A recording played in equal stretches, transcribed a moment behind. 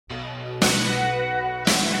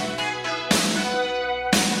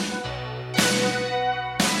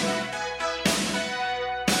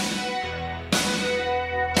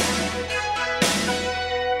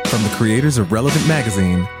creators of Relevant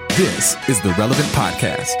Magazine, this is the Relevant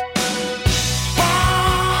Podcast.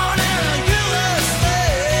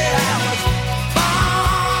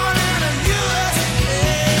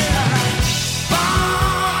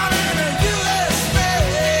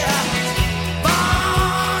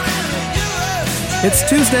 It's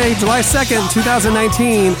Tuesday, July 2nd,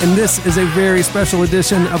 2019, and this is a very special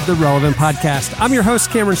edition of the Relevant Podcast. I'm your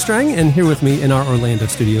host, Cameron Strang, and here with me in our Orlando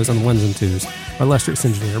studios on the ones and twos, our illustrious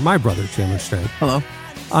engineer, my brother, Cameron Strang. Hello.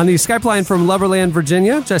 On the Skype line from Loverland,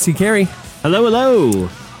 Virginia, Jesse Carey. Hello, hello.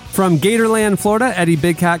 From Gatorland, Florida, Eddie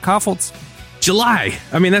Big Cat Koffoltz. July.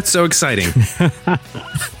 I mean, that's so exciting.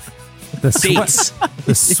 The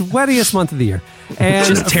sweatiest month of the year. And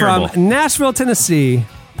Just terrible. From Nashville, Tennessee,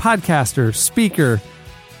 podcaster, speaker,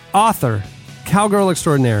 author, cowgirl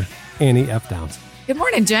extraordinaire, Annie F. Downs. Good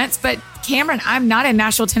morning, gents. But Cameron, I'm not in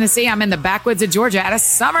Nashville, Tennessee. I'm in the backwoods of Georgia at a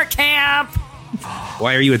summer camp.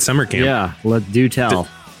 Why are you at summer camp? Yeah, do tell.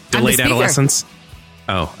 Delayed speaker. adolescence?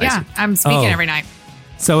 Oh, I Yeah, see. I'm speaking every night.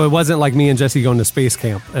 So it wasn't like me and Jesse going to space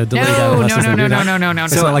camp. No. It's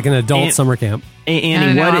not like an adult summer camp.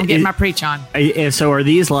 Annie, No, what I'm getting my preach on. So are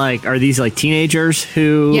these like teenagers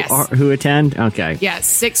who Yes. who attend? Okay. Yeah,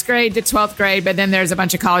 6th grade to 12th grade, but then there's a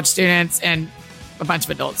bunch of college students and a bunch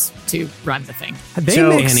of adults to run the thing.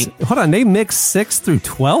 They mix 6th through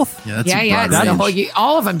 12th? Yeah, that's Yeah, it's the whole.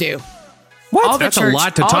 All of them do. What? All the That's a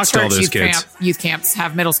lot to talk to all those kids. Youth camps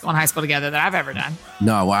have middle school and high school together that I've ever done.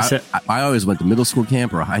 No, well, I always went to middle school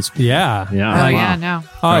camp or high school. Yeah. Yeah. Oh, yeah, no.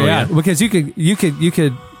 Oh, yeah. Because you could,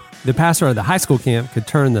 the pastor of the high school camp could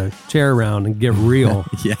turn the chair around and get real.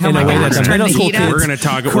 Yeah. In a way that the middle school kids We're going to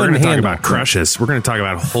talk about crushes. We're going to talk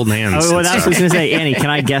about holding hands. Oh, well, that's what I was going to say. Annie, can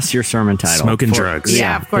I guess your sermon title? Smoking drugs.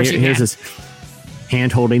 Yeah, of course you Here's can. this: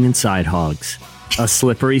 hand-holding and side hogs, a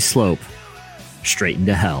slippery slope, straight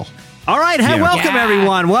into hell. All right, welcome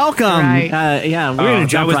everyone. Welcome. Right. We're going to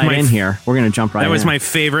jump right in here. We're going to jump right in. That was my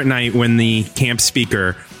favorite night when the camp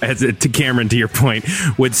speaker, to Cameron, to your point,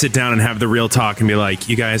 would sit down and have the real talk and be like,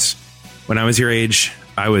 you guys, when I was your age,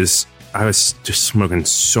 I was just smoking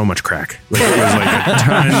so much crack. Like, it was like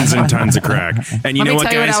tons and tons of crack. And you know what, Let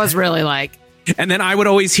me tell you guys? what I was really like. And then I would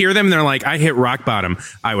always hear them. And they're like, I hit rock bottom.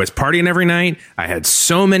 I was partying every night. I had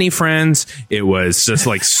so many friends. It was just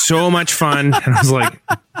like so much fun. And I was like,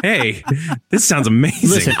 hey, this sounds amazing.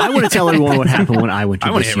 Listen, I want to tell everyone what happened when I went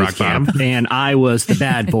to this hit youth rock camp, bottom. and I was the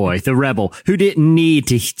bad boy, the rebel, who didn't need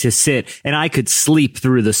to sit, and I could sleep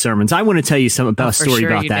through the sermons. I want to tell you about a story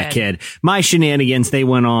about that kid. My shenanigans, they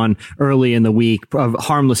went on early in the week, a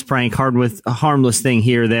harmless prank, a harmless thing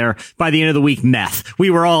here, there. By the end of the week, meth.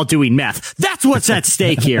 We were all doing meth. That's what's at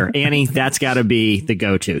stake here, Annie. That's got to be the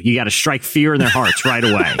go-to. You got to strike fear in their hearts right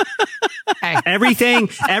away. Hey. Everything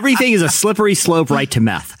is a slippery slope right to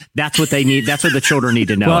meth. That's what they need. That's what the children need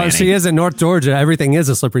to know. Well, Annie. she is in North Georgia. Everything is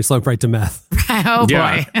a slippery slope right to meth. Oh,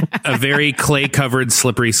 Yeah, boy. a very clay-covered,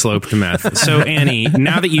 slippery slope to meth. So, Annie,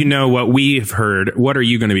 now that you know what we've heard, what are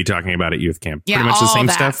you going to be talking about at youth camp? Yeah, Pretty much all the same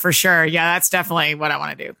that stuff? for sure. Yeah, that's definitely what I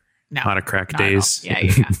want to do. No, A lot of crack not at all. days. Yeah.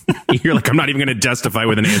 You're like, I'm not even going to justify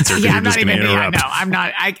with an answer. Yeah, You're I'm just not going even. to Yeah, interrupt. no, I'm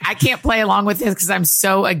not. I can't play along with this because I'm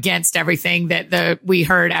so against everything that we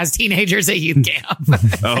heard as teenagers at youth camp.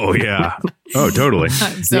 Oh, yeah. Oh, totally.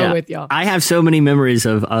 I'm so with y'all. I have so many memories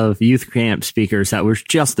of youth camp speakers that were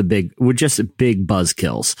just big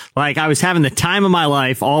buzzkills. Like, I was having the time of my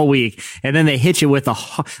life all week, and then they hit you with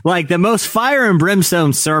the most fire and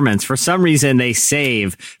brimstone sermons. For some reason, they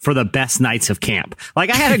save for the best nights of camp. Like,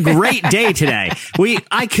 I had a great day today.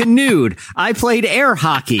 I canoed. I played air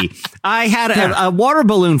hockey. I had a water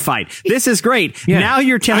balloon fight. This is great. Yeah. Now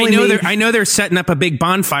you're telling me. I know they're setting up a big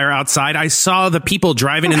bonfire outside. I saw the people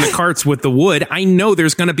driving in the carts with the wood. I know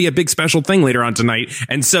there's going to be a big special thing later on tonight.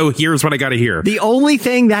 And so here's what I got to hear. The only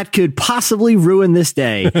thing that could possibly ruin this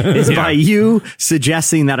day is by you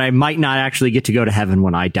suggesting that I might not actually get to go to heaven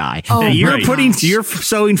when I die. Oh, You're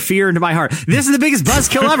sowing fear into my heart. This is the biggest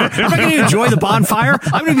buzzkill ever. I'm not going to enjoy the bonfire.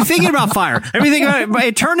 I'm going to be thinking about fire. I'm going to be thinking about my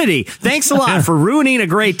eternity. Thanks a lot for ruining a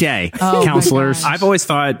great day, counselors. I've always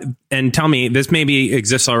thought, and tell me, this maybe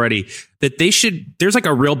exists already, that there's like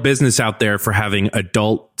a real business out there for having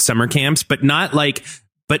adult summer camps, but not like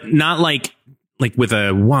with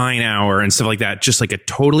a wine hour and stuff like that. Just like a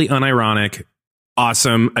totally unironic,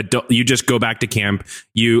 awesome adult. You just go back to camp,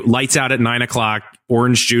 you lights out at 9:00,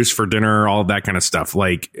 orange juice for dinner, all of that kind of stuff.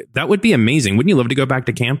 Like, that would be amazing. Wouldn't you love to go back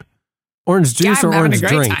to camp? Orange juice or orange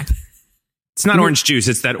drink? It's not orange juice.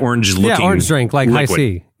 It's that orange looking. Yeah, orange drink, like liquid. high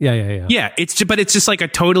C. Yeah. Yeah, it's just like a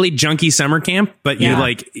totally junky summer camp, but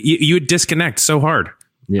you would disconnect so hard.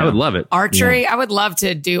 I would love it. Archery. I would love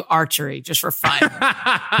to do archery just for fun.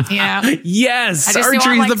 Yes. I just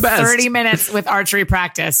Archery's want, the best. 30 minutes with archery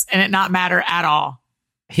practice and it not matter at all.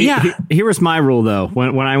 Here was my rule, though.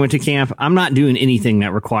 When I went to camp, I'm not doing anything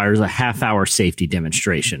that requires a half-hour safety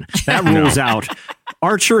demonstration. That rules out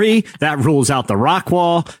archery. That rules out the rock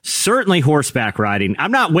wall. Certainly horseback riding.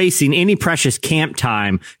 I'm not wasting any precious camp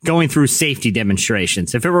time going through safety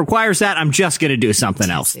demonstrations. If it requires that, I'm just going to do something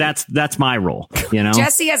else. That's my rule. You know,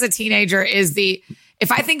 Jesse as a teenager is if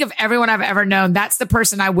I think of everyone I've ever known, that's the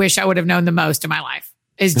person I wish I would have known the most in my life.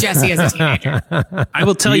 Is Jesse as a teenager. I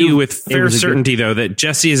will tell you with fair certainty, though, that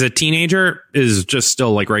Jesse as a teenager is just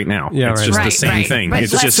still like right now. Yeah, it's just the same thing. But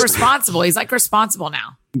It's less just responsible. He's like responsible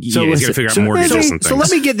now. So he's got to figure out mortgages and things. So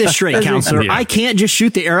let me get this straight, counselor. Yeah. I can't just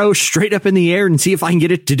shoot the arrow straight up in the air and see if I can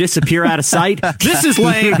get it to disappear out of sight. This is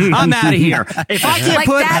lame. I'm out of here. If I can't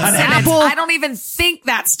put that an sentence, apple, I don't even think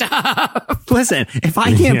that stuff. listen, if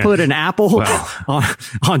I can't put an apple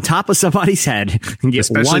on top of somebody's head and get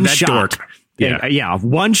Especially one that shot. dork.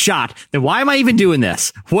 One shot. Then why am I even doing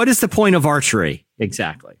this? What is the point of archery?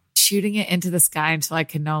 Exactly. Shooting it into the sky until I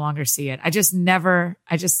can no longer see it. I just can't,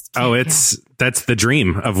 that's the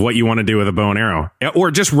dream of what you want to do with a bow and arrow,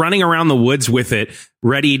 or just running around the woods with it,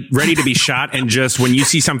 ready to be shot. And just when you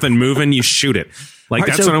see something moving, you shoot it. Like,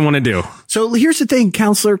 that's what I want to do. So here's the thing,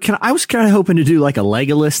 counselor. I was kind of hoping to do like a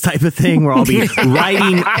Legolas type of thing where I'll be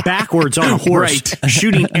riding backwards on a horse,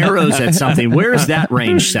 shooting arrows at something. Where is that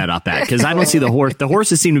range set up at? Because I don't see the horse. The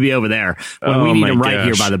horses seem to be over there when we need them right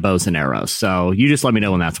here by the bows and arrows. So you just let me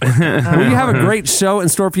know when that's working. We have a great show in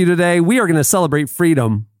store for you today. We are going to celebrate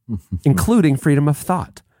freedom, including freedom of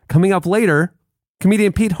thought. Coming up later,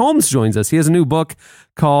 comedian Pete Holmes joins us. He has a new book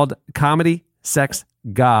called Comedy, Sex,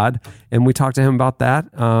 God, and we talked to him about that.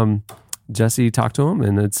 Jesse talked to him,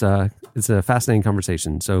 and it's a fascinating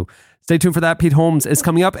conversation. So stay tuned for that. Pete Holmes is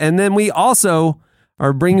coming up, and then we also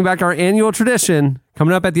are bringing back our annual tradition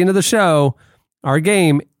coming up at the end of the show. Our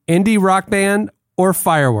game, Indie Rock Band or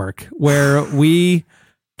Firework, where we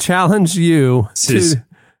challenge you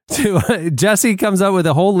to Jesse comes up with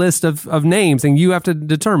a whole list of names, and you have to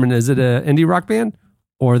determine, is it an indie rock band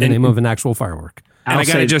or the name of an actual firework? And I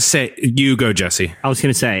got to just say, you go, Jesse. I was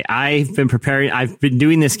going to say, I've been preparing. I've been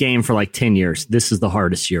doing this game for like 10 years. This is the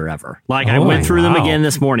hardest year ever. I went through them again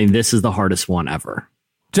this morning. This is the hardest one ever.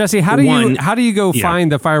 Jesse, how do you go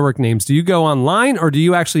find the firework names? Do you go online, or do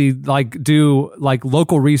you actually do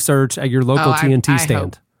local research at your local TNT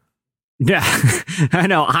stand? Yeah, I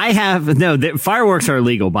know. The fireworks are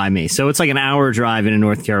illegal by me. So it's like an hour drive into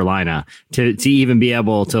North Carolina to even be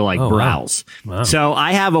able to browse. Wow. So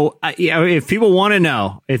I have if people want to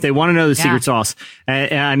know, if they want to know the secret sauce,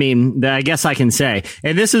 I guess I can say,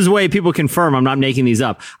 and this is the way people confirm I'm not making these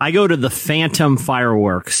up. I go to the Phantom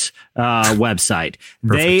Fireworks website.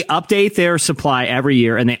 Perfect. They update their supply every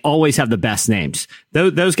year, and they always have the best names.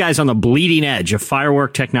 Those guys on the bleeding edge of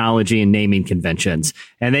firework technology and naming conventions,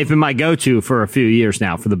 and they've been my go-to for a few years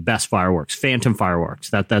now for the best fireworks. Phantom Fireworks.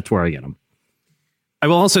 That's where I get them. I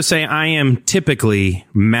will also say I am typically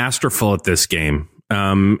masterful at this game,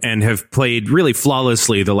 and have played really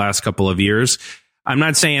flawlessly the last couple of years. I'm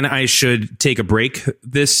not saying I should take a break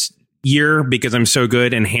this year because I'm so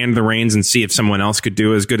good and hand the reins and see if someone else could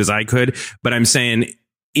do as good as I could. But I'm saying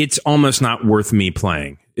it's almost not worth me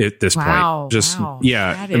playing at this point.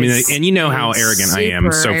 Yeah. I mean, and you know how arrogant I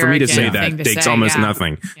am. So for me to say that takes almost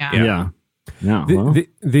nothing. Yeah.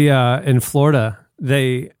 In Florida,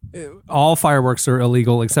 all fireworks are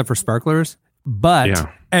illegal except for sparklers. But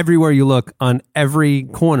everywhere you look, on every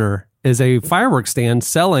corner is a fireworks stand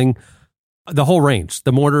selling the whole range,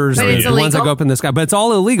 the mortars, the ones that go up in the sky, but it's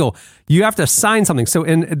all illegal. You have to sign something. So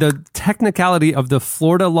in the technicality of the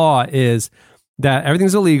Florida law is that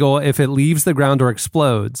everything's illegal if it leaves the ground or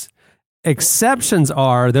explodes. Exceptions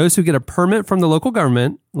are those who get a permit from the local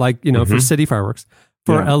government, for city fireworks,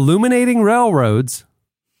 for illuminating railroads,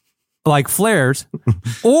 like flares,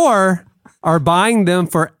 or are buying them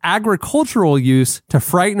for agricultural use to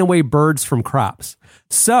frighten away birds from crops.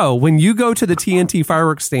 So when you go to the TNT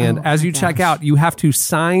fireworks stand, as you check out, you have to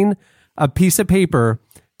sign a piece of paper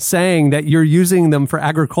saying that you're using them for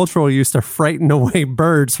agricultural use to frighten away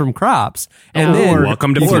birds from crops. And then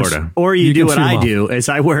welcome to Florida. Or you do what I do, is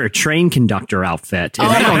I wear a train conductor outfit. And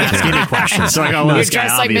I don't ask any questions. So I go, you're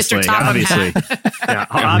dressed like Mr. Topham.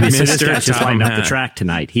 Obviously this guy's just lighting up the track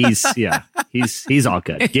tonight. He's all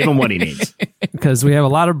good. Give him what he needs. because we have a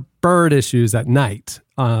lot of bird issues at night,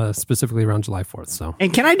 specifically around July 4th. So,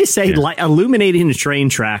 and can I just say, illuminating a train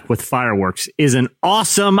track with fireworks is an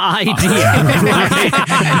awesome idea.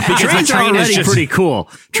 Trains are already pretty cool.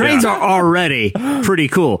 Trains are already pretty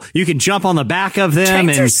cool. You can jump on the back of them.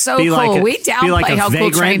 Trains and are so be cool. like We downplay like how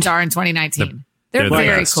vagrant. cool trains are in 2019. They're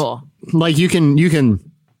very cool. Like you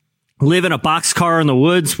can live in a boxcar in the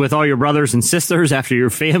woods with all your brothers and sisters after your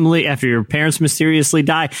parents mysteriously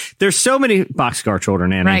die. There's so many boxcar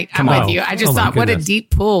children, Annie. Right. I'm with you. I just thought, what a deep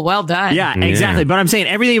pool. Well done. Yeah, exactly. But I'm saying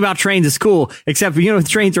everything about trains is cool, except for, what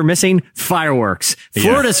trains are missing? Fireworks.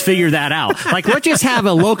 Florida's figured that out. Like, let's just have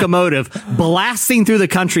a locomotive blasting through the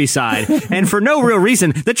countryside, and for no real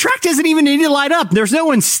reason, the track doesn't even need to light up. There's no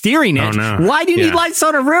one steering it. Oh, no. Why do you need lights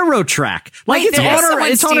on a railroad track? Like,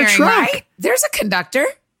 it's on a track. Right? There's a conductor.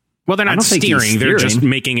 Well, they're not steering. They're just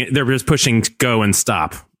making it. They're just pushing go and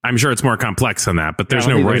stop. I'm sure it's more complex than that, but there's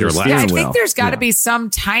no right or left. Yeah, I think there's got to be some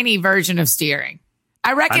tiny version of steering.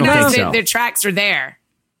 I recognize that the tracks are there.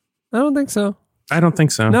 I don't think so.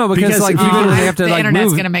 No, because like you have to the like internet's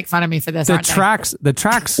move. going to make fun of me for this. The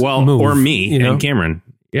tracks well, move, or me and Cameron.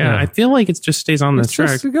 Yeah, I feel like it just stays on the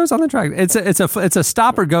track. It goes on the track. It's a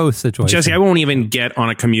stop or go situation. Jesse, I won't even get on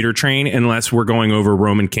a commuter train unless we're going over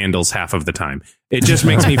Roman candles half of the time. It just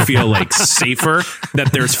makes me feel like safer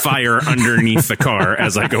that there's fire underneath the car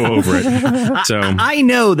as I go over it. So I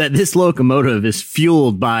know that this locomotive is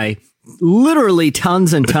fueled by literally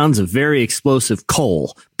tons and tons of very explosive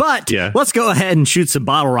coal. But let's go ahead and shoot some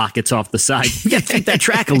bottle rockets off the side. We got to keep that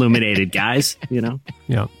track illuminated, guys. Yeah.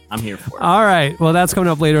 I'm here for it. All right. Well, that's coming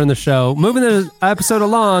up later in the show. Moving the episode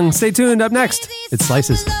along. Stay tuned. Up next, it's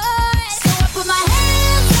Slices.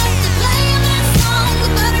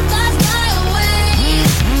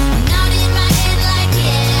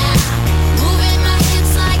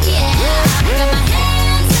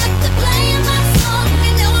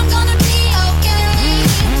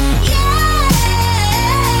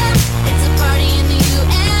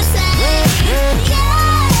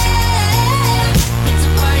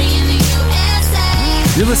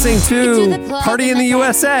 You're listening to Party in the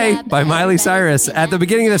USA by Miley Cyrus. At the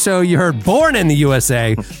beginning of the show, you heard Born in the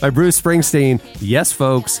USA by Bruce Springsteen. Yes,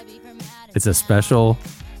 folks, it's a special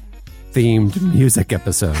themed music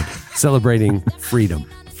episode celebrating freedom.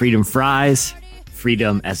 Freedom fries,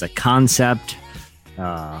 freedom as a concept,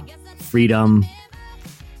 freedom,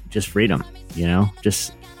 just freedom,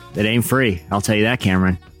 just it ain't free. I'll tell you that,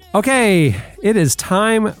 Cameron. Okay, it is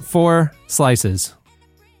time for Slices.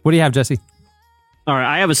 What do you have, Jesse? All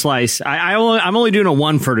right, I have a slice. I'm only doing a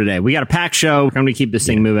one for today. We got a packed show. I'm going to keep this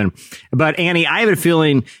thing moving. But Annie, I have a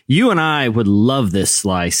feeling you and I would love this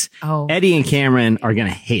slice. Oh. Eddie and Cameron are going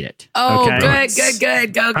to hate it. Oh, okay?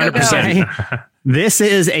 Good. Go. 100%. This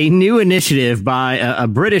is a new initiative by a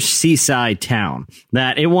British seaside town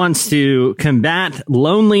that it wants to combat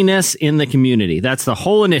loneliness in the community. That's the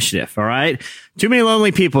whole initiative. All right. Too many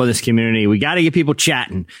lonely people in this community. We got to get people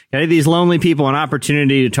chatting. Got to give these lonely people an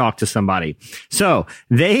opportunity to talk to somebody. So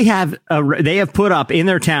they have put up in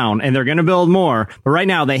their town, and they're going to build more. But right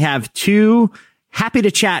now they have 2 happy to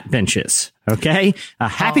chat benches. Okay. A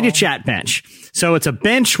happy to chat bench. So it's a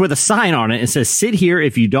bench with a sign on it. It says, sit here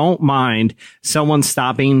if you don't mind someone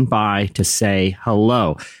stopping by to say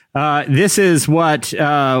hello. This is what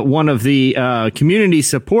one of the community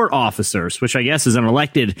support officers, which I guess is an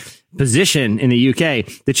elected position in the UK.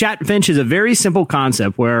 The chat bench is a very simple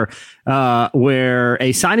concept where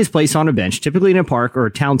a sign is placed on a bench, typically in a park or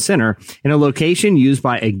a town center, in a location used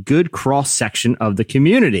by a good cross section of the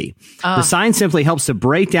community. The sign simply helps to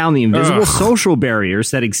break down the invisible social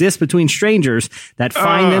barriers that exist between strangers that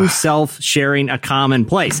find themselves sharing a common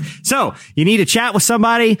place. So you need to chat with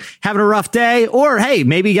somebody, having a rough day, or hey,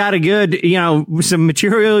 maybe you got a good, some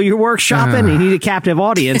material you're workshopping, you need a captive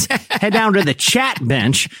audience, head down to the chat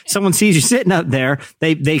bench. Someone sees you sitting up there,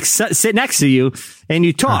 they sit next to you and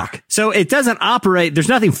you talk. So it doesn't operate. There's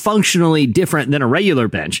nothing functionally different than a regular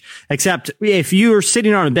bench, except if you're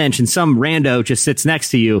sitting on a bench and some rando just sits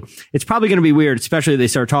next to you, it's probably going to be weird, especially if they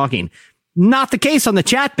start talking. Not the case on the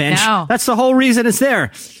chat bench. No. That's the whole reason it's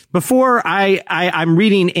there. Before I'm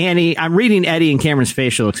reading Eddie and Cameron's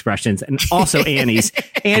facial expressions, and also Annie's.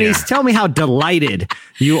 Tell me how delighted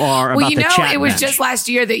you are about the chat bench. It was just last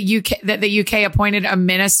year that the UK appointed a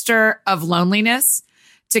minister of loneliness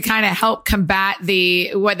to kind of help combat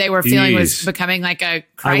what they were feeling was becoming like a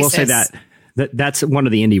crisis. I will say that's one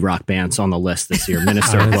of the indie rock bands on the list this year.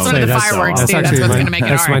 Minister of That's one of the fireworks too. That's what's going to make it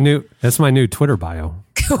hard. That's my new Twitter bio.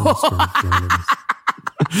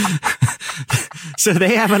 So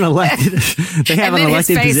they have an elected. His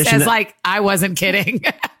face position. says, I wasn't kidding.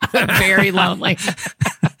 Very lonely.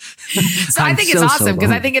 So I think it's awesome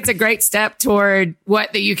because I think it's a great step toward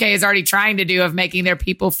what the UK is already trying to do of making their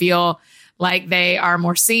people feel like they are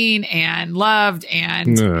more seen and loved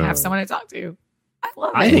and have someone to talk to. I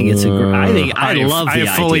love it. I think it's a great. I love the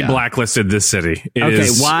idea. I fully blacklisted this city.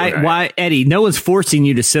 Why, Eddie? No one's forcing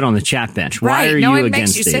you to sit on the chat bench. Why are you against these? No one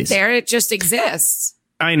makes you sit there. It just exists.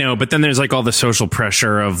 I know, but then there's like all the social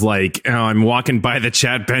pressure of like, oh, I'm walking by the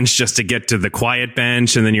chat bench just to get to the quiet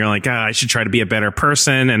bench. And then you're like, I should try to be a better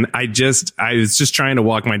person. And I was just trying to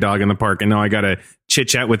walk my dog in the park. And now I got to chit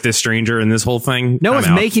chat with this stranger and this whole thing. No one's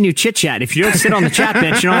making you chit chat. If you don't sit on the chat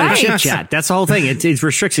bench, you don't have to chit chat. That's the whole thing. It's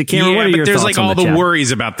restricted. Cameron, what are your there's thoughts like all on the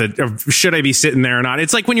worries about should I be sitting there or not?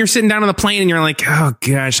 It's like when you're sitting down on the plane and you're like, oh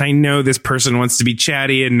gosh, I know this person wants to be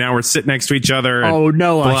chatty and now we're sitting next to each other. Oh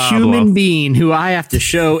no, a human being who I have to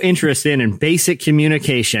show interest in basic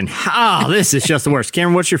communication. This is just the worst.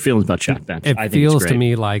 Cameron, what's your feelings about chat bench? It feels to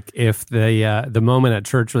me like if the moment at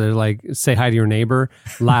church where they're like, say hi to your neighbor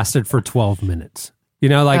lasted for 12 minutes. You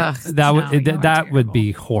know, like that would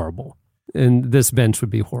be horrible. And this bench would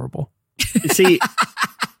be horrible. See,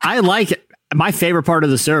 I like it. My favorite part of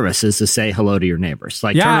the service is to say hello to your neighbors.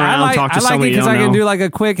 Like, turn around, talk to somebody you don't know. I can do like a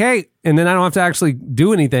quick, hey, and then I don't have to actually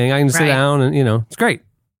do anything. I can sit down and, it's great.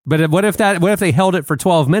 But what if they held it for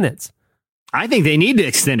 12 minutes? I think they need to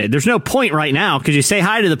extend it. There's no point right now because you say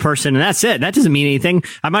hi to the person and that's it. That doesn't mean anything.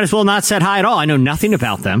 I might as well not say hi at all. I know nothing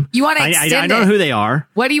about them. You want to extend I don't know who they are.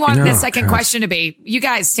 What do you want the second question to be? You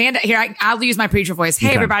guys stand up here. I'll use my preacher voice.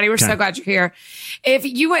 Hey, everybody. We're so glad you're here. If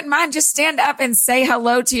you wouldn't mind, just stand up and say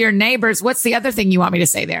hello to your neighbors. What's the other thing you want me to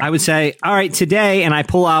say there? I would say, all right, today, and I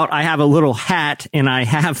pull out, I have a little hat and I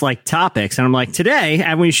have like topics. And I'm like, today,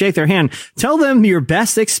 and when you shake their hand, tell them your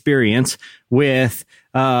best experience with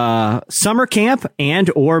summer camp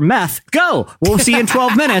and or meth. Go. We'll see you in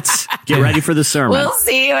 12 minutes. Get ready for the sermon. We'll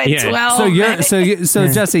see you in 12 minutes. So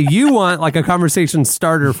Jesse, you want like a conversation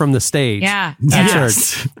starter from the stage. Yeah. At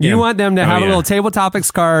church. You want them to have a little table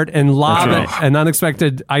topics card and lob an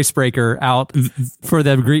unexpected icebreaker out for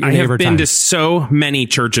the greet your neighbor time. I have been to so many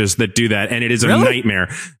churches that do that, and it is a nightmare.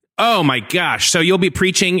 Oh my gosh. So you'll be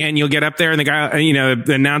preaching and you'll get up there and the guy,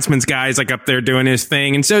 the announcements guy's like up there doing his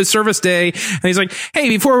thing. And so service day. And he's like, hey,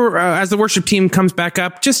 before, as the worship team comes back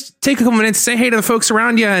up, just take a couple minutes, say hey to the folks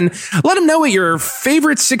around you and let them know what your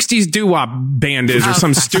favorite 60s doo-wop band is or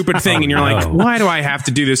some stupid thing. And you're like, why do I have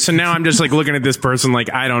to do this? So now I'm just like looking at this person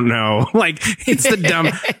like, I don't know. Like it's the dumb.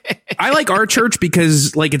 I like our church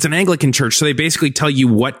because like it's an Anglican church. So they basically tell you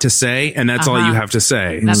what to say and that's all you have to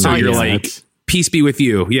say. That's so you're like, peace be with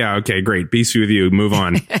you. Yeah. Okay, great. Peace be with you. Move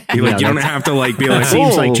on. You don't have to like be like,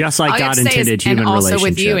 seems like just like God intended human relationships. And also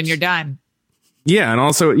with you and you're done. Yeah. And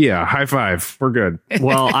also, high five. We're good.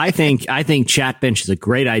 Well, I think chat bench is a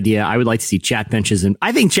great idea. I would like to see chat benches. And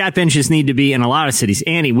I think chat benches need to be in a lot of cities.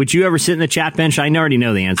 Annie, would you ever sit in the chat bench? I already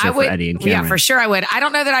know the answer for Eddie and Cameron. Yeah, for sure I would. I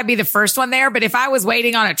don't know that I'd be the first one there, but if I was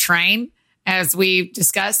waiting on a train, as we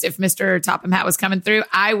discussed, if Mr. Topham Hat was coming through,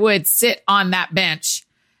 I would sit on that bench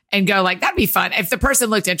and go like, that'd be fun. If the person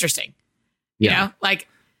looked interesting, you know, like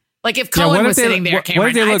if Cohen was sitting there,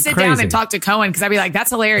 Cameron, I'd sit down and talk to Cohen because I'd be like, that's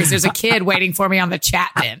hilarious. There's a kid waiting for me on the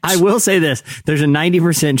chat bench. I will say this. There's a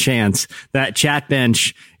 90% chance that chat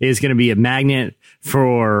bench is going to be a magnet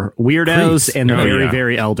for weirdos and the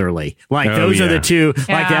very elderly. Like those are the two,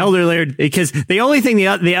 like the elderly, because the only thing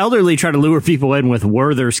the elderly try to lure people in with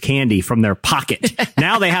Werther's candy from their pocket.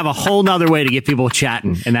 Now they have a whole nother way to get people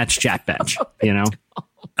chatting, and that's chat bench,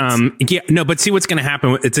 but see what's going to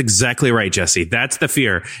happen. It's exactly right, Jesse. That's the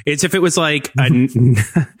fear. It's if it was like,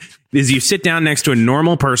 is you sit down next to a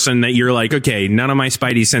normal person that you're like, okay, none of my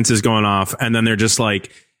spidey senses going off. And then they're just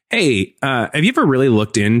like, hey, have you ever really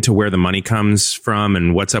looked into where the money comes from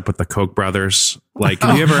and what's up with the Koch brothers? Like,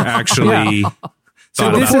 have you ever actually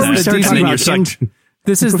thought about that?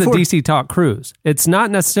 This is the DC Talk cruise. It's not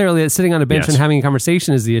necessarily that sitting on a bench and having a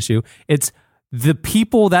conversation is the issue. It's the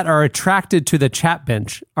people that are attracted to the chat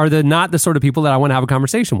bench are not the sort of people that I want to have a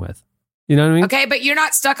conversation with. You know what I mean? Okay, but you're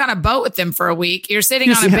not stuck on a boat with them for a week. You're sitting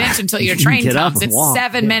on a bench until your train comes. It's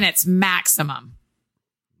 7 minutes maximum.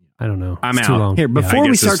 I don't know. I'm out. Too long. Here, before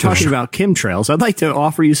we start talking about chemtrails, I'd like to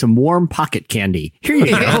offer you some warm pocket candy. Here you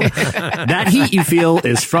go. That heat you feel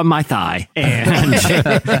is from my thigh. And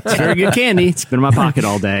it's very good candy. It's been in my pocket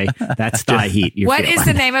all day. That's thigh heat. What is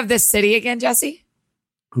the name of this city again, Jesse?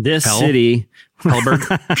 This city, Hellberg.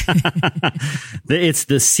 It's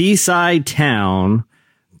the seaside town,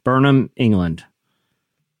 Burnham, England.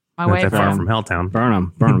 My Not way that far from from Helltown.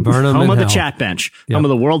 Burnham. Burnham Home in of the hell. chat bench. Yep. Home of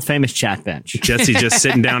the world famous chat bench. Jesse just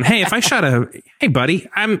sitting down. Hey, if I shot hey buddy,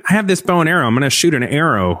 I have this bow and arrow. I'm going to shoot an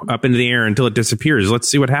arrow up into the air until it disappears. Let's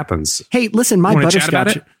see what happens. Hey, listen, my wanna chat about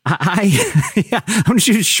butterscotch. it? Yeah, I'm going to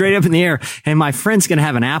shoot it straight up in the air, and my friend's going to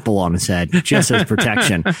have an apple on his head just as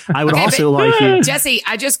protection. I would also like you. Jesse,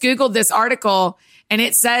 I just Googled this article and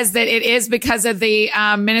it says that it is because of the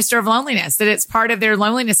Minister of Loneliness, that it's part of their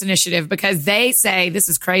loneliness initiative because they say, this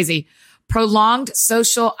is crazy, prolonged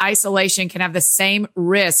social isolation can have the same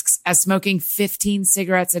risks as smoking 15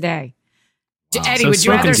 cigarettes a day. Wow. Eddie, So would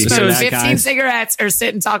you rather smoking- smoke so 15 guys- cigarettes or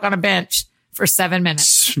sit and talk on a bench for 7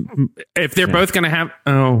 minutes? If they're both going to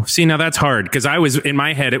have, see, now that's hard because I was in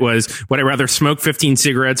my head. It was, would I rather smoke 15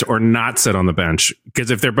 cigarettes or not sit on the bench?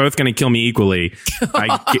 Because if they're both going to kill me equally,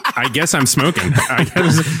 I guess I'm smoking.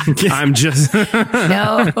 I'm just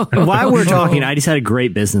No. While we're talking, I just had a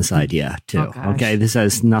great business idea too. Oh, gosh. Okay, this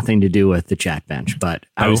has nothing to do with the chat bench, but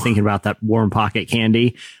I was thinking about that warm pocket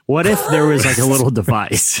candy. What if there was like a little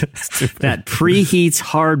device that preheats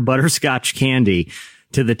hard butterscotch candy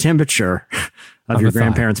to the temperature of your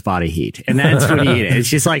grandparents' body heat, and that's when you eat it. It's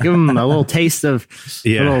just like a little taste of a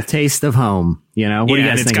little taste of home. You know, what do you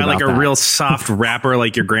guys and it's think got about like a that? real soft wrapper,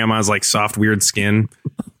 like your grandma's like soft weird skin.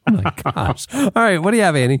 Oh my gosh. All right. What do you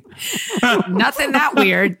have, Annie? Nothing that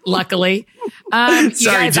weird, luckily. You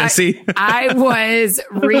Sorry, guys, Jesse. I was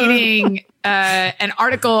reading an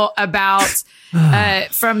article about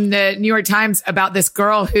from the New York Times about this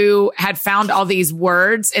girl who had found all these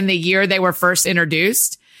words in the year they were first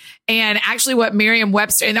introduced. And actually what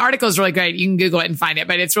Merriam-Webster, and the article is really great. You can Google it and find it,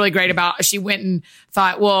 but it's really great about, she went and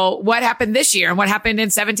thought, well, what happened this year and what happened in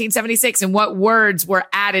 1776 and what words were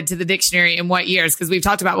added to the dictionary in what years? Because we've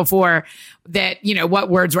talked about before that, you know, what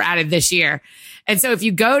words were added this year. And so if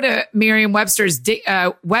you go to Merriam-Webster's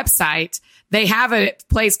website, they have a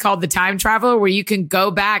place called the Time Traveler where you can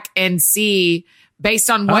go back and see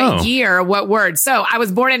based on what year, what words. So I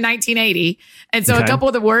was born in 1980. And so a couple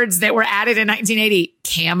of the words that were added in 1980,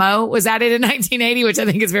 camo was added in 1980, which I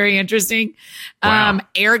think is very interesting. Wow.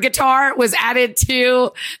 Air guitar was added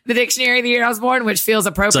to the dictionary the year I was born, which feels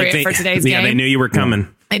appropriate for today's game. Yeah, they knew you were coming.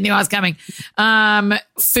 They knew I was coming.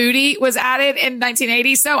 Foodie was added in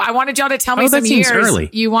 1980. So I wanted y'all to tell me some that seems years early.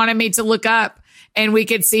 you wanted me to look up and we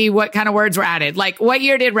could see what kind of words were added. Like what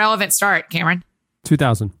year did Relevant start, Cameron?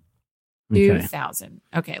 2000. 2000.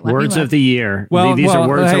 Okay. Let Words me of the year. Well, These are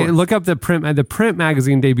words. hey, look up the print. The print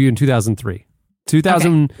magazine debuted in 2003.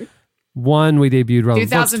 2001, we debuted Relevant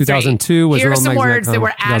Books. 2002 was Here are Relevant some Magazine. words that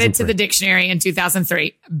were added to 2003. the dictionary in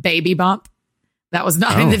 2003. Baby bump. That was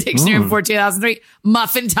not in the dictionary before 2003.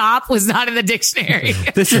 Muffin top was not in the dictionary.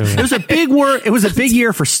 It was a big word. It was a big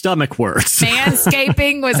year for stomach words.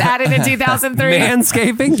 Manscaping was added in 2003.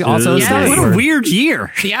 Manscaping also. Yes. a What a word. weird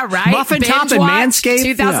year. Yeah, right. Muffin Binge top and watch, Manscaped?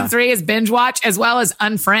 2003 is binge watch as well as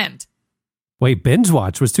unfriend. Wait, Binge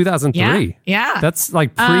Watch was 2003. Yeah. That's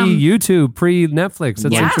like pre-YouTube, pre-Netflix.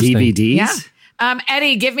 That's Yeah. interesting. DVDs. Yeah.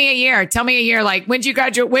 Eddie, give me a year. Tell me a year. Like, when did you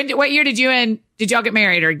graduate? What year did y'all get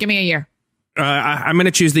married? Or give me a year. I'm going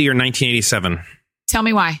to choose the year 1987. Tell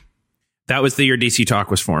me why. That was the year DC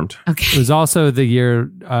Talk was formed. It Okay. was also the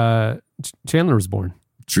year Chandler was born.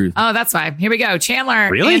 Truth. Oh, that's why. Here we go.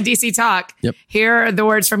 Chandler Really? and DC Talk. Yep. Here are the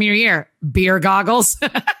words from your year. Beer goggles.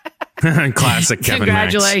 Classic Kevin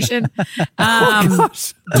Max. Congratulations.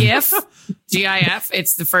 GIF. GIF.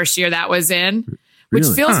 It's the first year that was in, which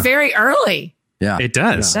Really? feels very early, Yeah. It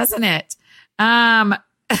does. doesn't it?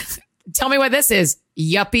 Tell me what this is.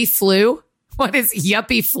 Yuppie flu. What is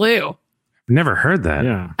yuppie flu? Never heard that.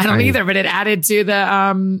 Yeah. I don't either, but it added to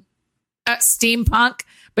the steampunk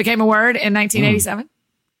became a word in 1987.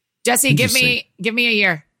 Jesse, give me a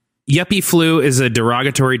year. Yuppie flu is a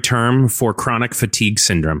derogatory term for chronic fatigue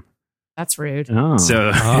syndrome. That's rude. Oh. So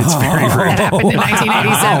it's very rude. That happened in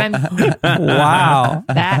 1987. Wow.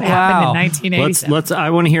 That happened in 1987. Let's. I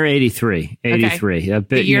want to hear 83. 83. A bit,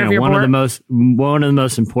 The year of your one of birth? the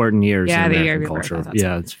most important years Yeah, in the year of American your birth. culture. I thought so.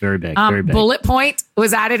 Yeah, it's very big. Very big. Bullet point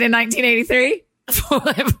was added in 1983.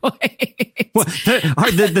 Bullet point.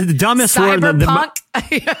 the dumbest word. Cyberpunk.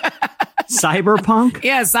 Cyberpunk.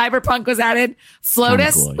 Yeah, cyberpunk was added. Flotus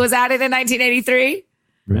Kinda cool. was added in 1983.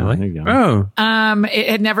 Really? There you go. Oh, It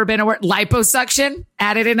had never been a word. Liposuction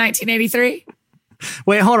added in 1983.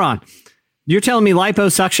 Wait, hold on. You're telling me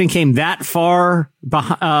liposuction came that far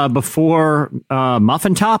before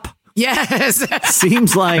muffin top? Yes.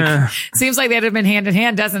 Seems like Seems like they'd have been hand in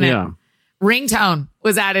hand, doesn't it? yeah. Ringtone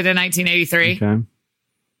was added in 1983. Okay.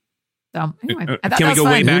 So anyway, I thought can that we go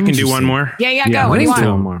was way fun. back and do one more? Yeah, go. What do you let's do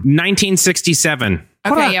want? one more. 1967.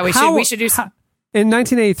 Okay, on. yeah, we How- should do some. In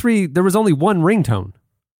 1983, there was only one ringtone.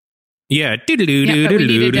 Yeah. Yeah, but we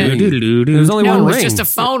needed to- There was only No, one it was ring. just a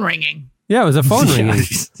phone ringing. Yeah, it was a phone ringing.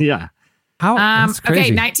 Yeah. How? That's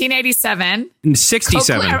crazy. Okay, 1987.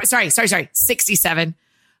 67. Sorry, 67.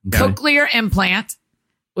 Cochlear implant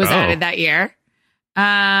was added that year.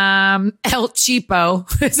 El Cheapo.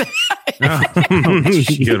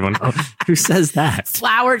 Good one. Who says that?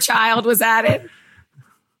 Flower Child was added.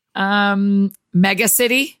 Mega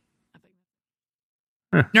City.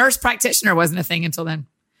 Nurse practitioner wasn't a thing until then.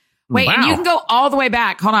 Wait, and you can go all the way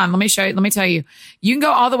back. Hold on, let me show you. Let me tell you. You can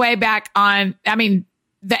go all the way back on, the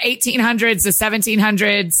 1800s, the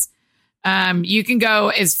 1700s. You can go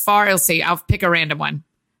as far, let's see, I'll pick a random one.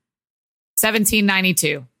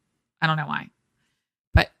 1792. I don't know why.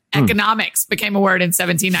 But economics became a word in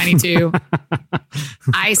 1792.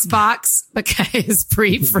 Icebox is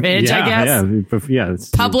pre-fridge, I guess. Yeah.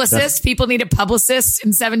 Publicist. People needed publicists in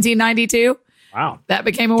 1792. Wow. That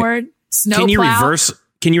became a word. Snowplow.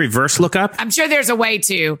 Can you reverse look up? I'm sure there's a way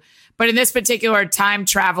to, but in this particular time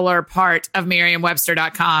traveler part of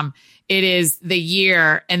Merriam-Webster.com, it is the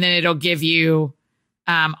year, and then it'll give you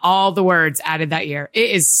all the words added that year.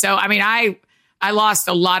 It is so. I lost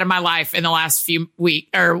a lot of my life in the last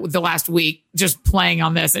last week just playing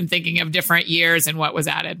on this and thinking of different years and what was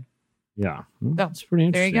added. Yeah, So, that's pretty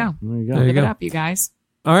interesting. There you go. There you go. There you Give go. it up, you guys.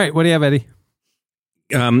 All right, what do you have, Eddie?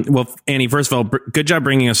 Well, Annie, first of all, good job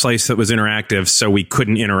bringing a slice that was interactive so we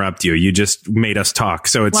couldn't interrupt you. You just made us talk.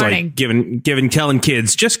 So it's Learning. like giving telling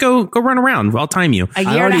kids, just go run around. I'll time you. A year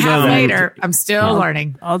and a already half know. later, I'm still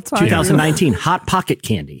learning. I'll tell you. 2019 Hot Pocket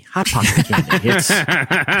candy. Hot Pocket candy. It's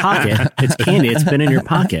pocket. It's candy. It's been in your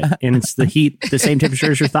pocket, and it's the same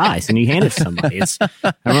temperature as your thighs, and you hand it to somebody.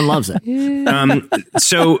 Everyone loves it.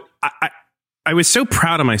 So I was so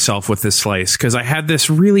proud of myself with this slice because I had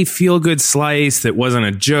this really feel good slice that wasn't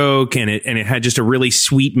a joke, and it had just a really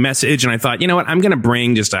sweet message. And I thought, you know what, I'm going to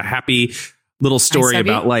bring just a happy little story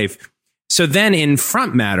about life. So then in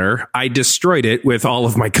front matter, I destroyed it with all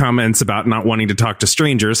of my comments about not wanting to talk to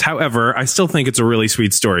strangers. However, I still think it's a really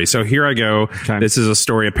sweet story. So here I go. Okay. This is a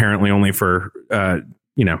story apparently only for,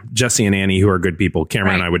 Jesse and Annie, who are good people.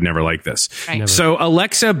 Cameron and I would never like this. Right. So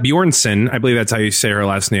Alexa Bjornsson, I believe that's how you say her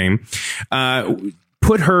last name,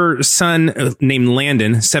 put her son named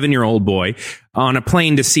Landon, 7-year-old boy, on a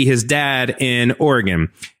plane to see his dad in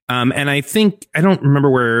Oregon. And I don't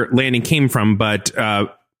remember where Landon came from, but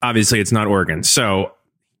obviously it's not Oregon. So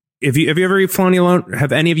have you ever flown alone?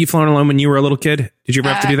 Have any of you flown alone when you were a little kid? Did you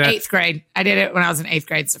ever have to do that? 8th grade. I did it when I was in 8th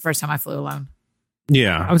grade. It's the first time I flew alone.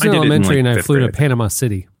 Yeah. I was in did it elementary and I 5th flew to grade. Panama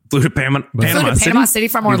City. Flew to Panama Flew to City? Panama City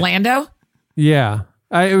from Orlando? Yeah.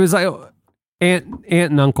 It was like aunt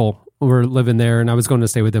and uncle were living there, and I was going to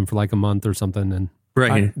stay with them for like a month or something. And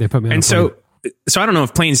Right. they put me on And a plane. so I don't know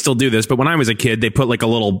if planes still do this, but when I was a kid, they put like a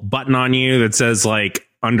little button on you that says like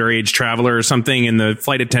underage traveler or something, and the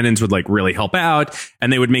flight attendants would like really help out,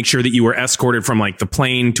 and they would make sure that you were escorted from like the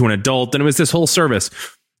plane to an adult, and it was this whole service.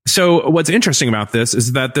 So what's interesting about this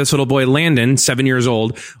is that this little boy, Landon, 7 years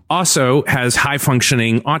old, also has high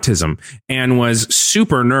functioning autism and was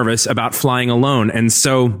super nervous about flying alone. And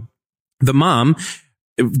so the mom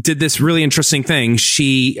did this really interesting thing.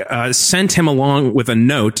 She sent him along with a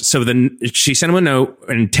note. So she sent him a note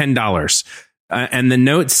and $10. And the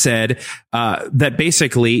note said that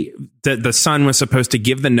basically that the son was supposed to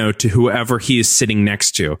give the note to whoever he is sitting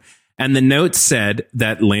next to. And the note said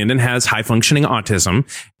that Landon has high functioning autism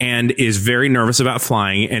and is very nervous about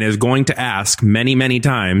flying and is going to ask many, many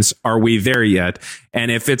times, are we there yet? And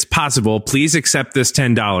if it's possible, please accept this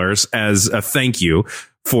 $10 as a thank you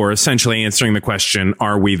for essentially answering the question,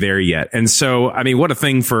 are we there yet? And so, I mean, what a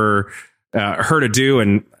thing for her to do.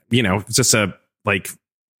 And, it's just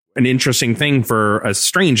an interesting thing for a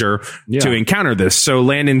stranger to encounter this. So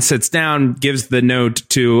Landon sits down, gives the note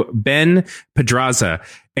to Ben Pedraza.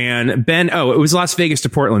 And Ben, it was Las Vegas to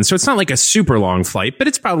Portland. So it's not like a super long flight, but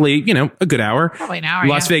it's probably, a good hour. Probably an hour.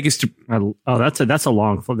 Las Vegas to... that's a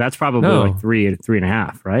long flight. That's probably like three and a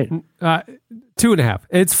half, right? 2.5.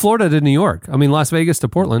 It's Florida to New York. I mean, Las Vegas to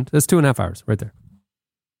Portland. That's 2.5 hours right there.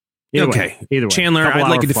 Either okay. Way. Either way. Chandler, I'd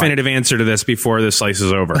like a definitive answer to this before this slice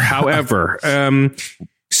is over. However,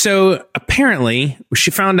 so apparently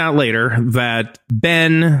she found out later that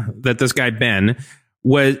this guy Ben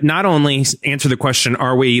was not only answered the question,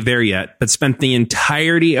 are we there yet, but spent the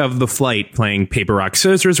entirety of the flight playing paper, rock,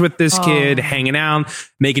 scissors with this kid, hanging out,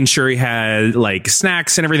 making sure he had like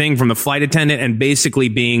snacks and everything from the flight attendant, and basically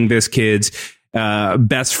being this kid's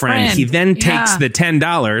best friend. He then takes the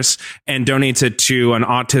 $10 and donates it to an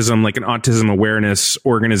autism awareness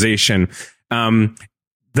organization.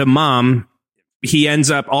 The mom he ends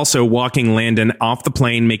up also walking Landon off the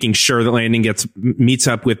plane, making sure that Landon meets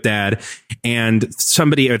up with dad. And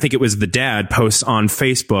somebody, I think it was the dad, posts on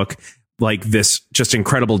Facebook like this just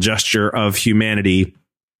incredible gesture of humanity.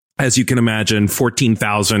 As you can imagine,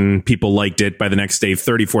 14,000 people liked it. By the next day,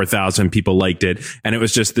 34,000 people liked it. And it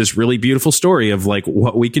was just this really beautiful story of like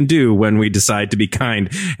what we can do when we decide to be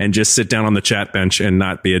kind and just sit down on the chat bench and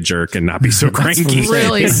not be a jerk and not be so cranky.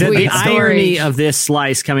 Really sweet The story. irony of this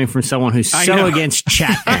slice coming from someone who's so against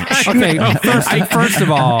chat bench. Okay, first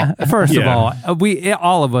of all, we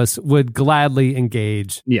all of us would gladly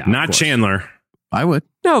engage. Yeah, Not Chandler. I would.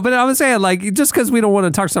 No, but I was saying, like, just because we don't want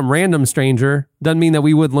to talk to some random stranger doesn't mean that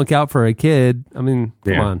we wouldn't look out for a kid. I mean,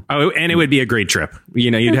 come on. Oh, and it would be a great trip.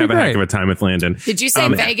 You know, you'd have a heck of a time with Landon. Did you say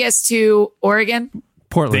Vegas to Oregon?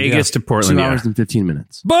 Portland. Vegas to Portland. 2 hours and 15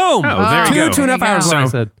 minutes. Boom. Oh, there you go. 2.5 hours. So, I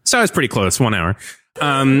said. so I was pretty close, 1 hour.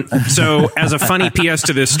 So as a funny PS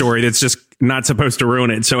to this story, that's just not supposed to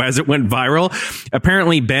ruin it. So as it went viral,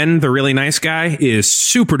 apparently Ben, the really nice guy, is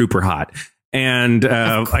super duper hot. And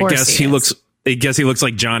I guess he looks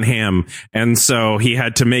like John Hamm. And so he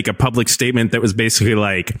had to make a public statement that was basically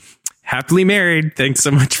like, happily married. Thanks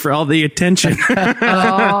so much for all the attention.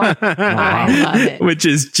 I love it. Which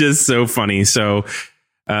is just so funny. So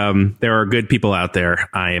there are good people out there.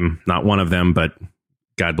 I am not one of them, but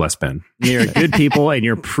God bless Ben. You're good people, and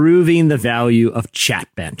you're proving the value of Chat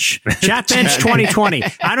Bench. Chat Bench 2020.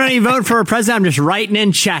 I don't even vote for a president. I'm just writing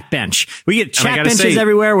in Chat Bench. We get chat benches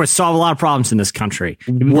everywhere. We solve a lot of problems in this country.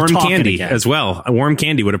 Warm candy as well. A warm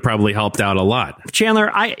candy would have probably helped out a lot.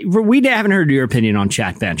 Chandler, we haven't heard your opinion on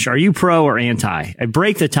Chat Bench. Are you pro or anti?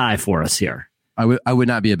 Break the tie for us here. I would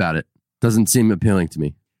not be about it. Doesn't seem appealing to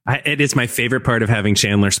me. It is my favorite part of having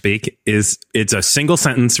Chandler speak. It's a single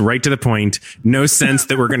sentence, right to the point. No sense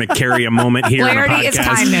that we're going to carry a moment here. Clarity is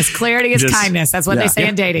kindness. Clarity is kindness. That's what they say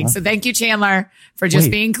in dating. So thank you, Chandler, for just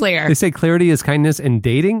being clear. They say clarity is kindness in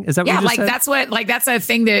dating. Is that what you just said? That's a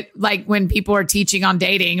thing that like when people are teaching on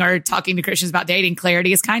dating or talking to Christians about dating,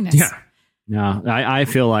 clarity is kindness. Yeah. No, I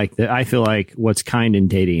feel like that. I feel like what's kind in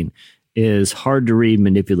dating is hard to read,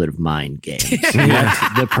 manipulative mind games.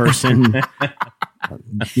 The person.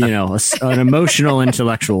 An emotional,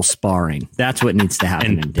 intellectual sparring. That's what needs to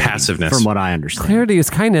happen in dating, passiveness. from what I understand. Clarity is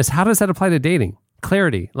kindness. How does that apply to dating?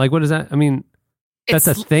 Clarity. Like, what is that? I mean, that's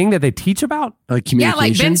a thing that they teach about? Like communication? Yeah,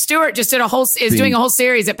 like Ben Stewart just doing a whole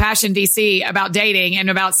series at Passion DC about dating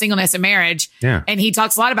and about singleness and marriage. Yeah. And he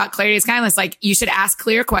talks a lot about clarity is kindness. Like you should ask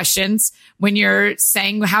clear questions when you're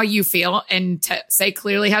saying how you feel and say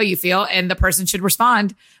clearly how you feel. And the person should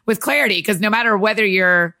respond with clarity because no matter whether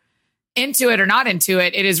you're into it or not into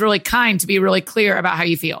it, it is really kind to be really clear about how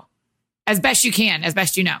you feel as best you can, as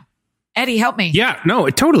best you know. Eddie, help me. Yeah, no,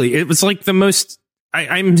 totally. It was like the most,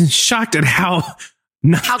 I'm shocked at how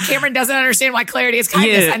Cameron doesn't understand why clarity is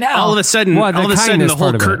kindness. Yeah, I know. all of a sudden the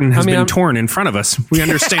whole curtain has been torn in front of us. We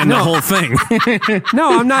understand the whole thing.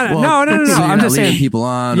 No, I'm not. No. I'm just saying people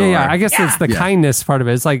on. Yeah. I guess it's the kindness part of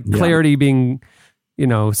it. It's like clarity being,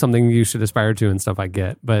 something you should aspire to and stuff I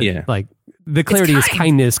get. But like the clarity is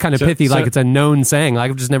kindness, kind of pithy, like it's a known saying. Like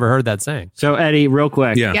I've just never heard that saying. So Eddie, real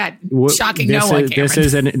quick. Yeah. Shocking no one,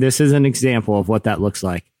 Cameron. This is an example of what that looks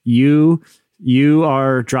like. You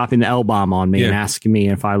are dropping the L-bomb on me and asking me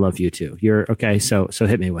if I love you too. You're okay. So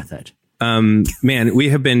hit me with it. Man, we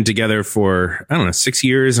have been together for, 6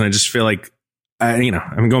 years. And I just feel like,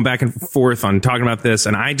 I'm going back and forth on talking about this.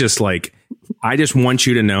 And I just want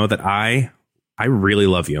you to know that I really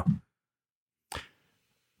love you.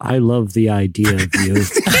 I love the idea of you.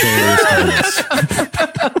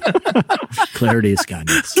 Clarity is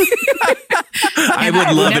kindness. I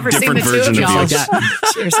would love a different version of you.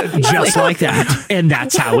 Just like that. And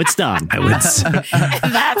that's how it's done. That's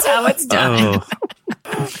how it's done.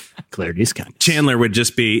 Clarity is kindness. Chandler would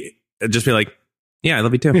just be like, yeah, I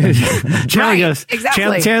love you too. Chandler goes,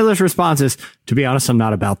 exactly. Chandler's response is, to be honest, I'm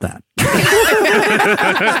not about that.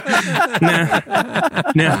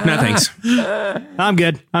 No, thanks. I'm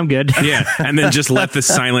good. Yeah. And then just let the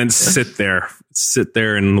silence sit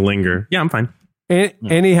there and linger. Yeah, I'm fine.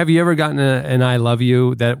 Annie, have you ever gotten an I love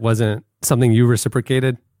you that wasn't something you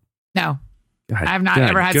reciprocated? No. I've not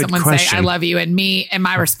ever had someone say I love you and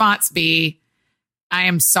my response be, I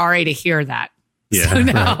am sorry to hear that. Yeah. So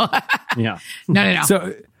no. Yeah.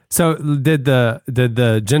 No. So did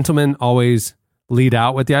the gentleman always lead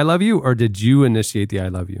out with the I love you, or did you initiate the I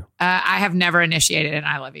love you? I have never initiated an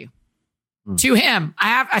I love you. To him.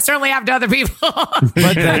 I certainly have to other people. but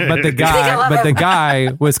the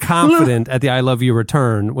guy was confident at the I love you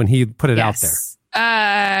return when he put it out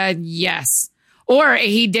there. Yes. Or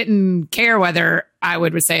he didn't care whether I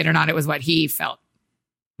would say it or not. It was what he felt.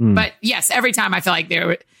 But yes, every time I feel like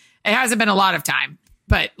it hasn't been a lot of time,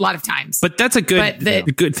 but a lot of times. But that's a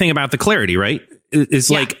good thing about the clarity, right? It's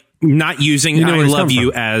like not using I love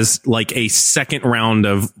you as like a second round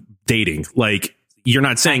of dating. Like you're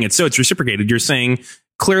not saying it so it's reciprocated. You're saying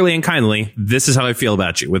clearly and kindly, this is how I feel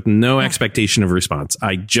about you with no expectation of response.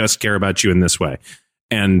 I just care about you in this way.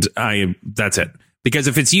 And that's it. Because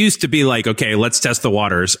if it's used to be like, okay, let's test the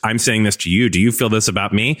waters. I'm saying this to you. Do you feel this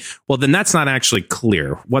about me? Well, then that's not actually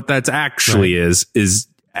clear. What that's actually is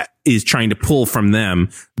trying to pull from them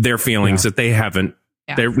their feelings that they haven't.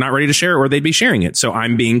 They're not ready to share, or they'd be sharing it. So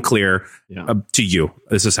I'm being clear to you.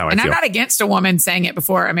 This is how I feel. And I'm not against a woman saying it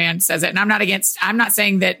before a man says it. And I'm not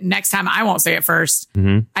saying that next time I won't say it first.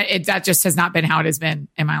 That just has not been how it has been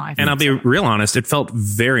in my life. And I'll be real honest. It felt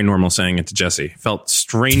very normal saying it to Jesse. It felt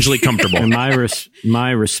strangely comfortable. And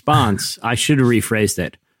my response, I should have rephrased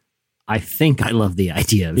it. I think I love the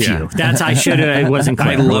idea of you. It wasn't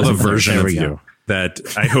clear. I love a version of you that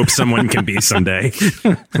I hope someone can be someday.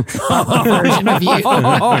 Version of you.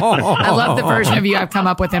 I love the version of you I've come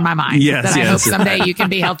up with in my mind. Yes, I hope someday you can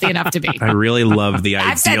be healthy enough to be. I really love the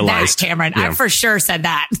I've said idealized. that, Cameron. I've for sure said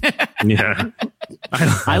that.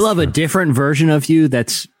 I love a different version of you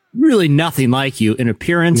that's really nothing like you in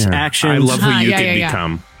appearance, actions. I love who you can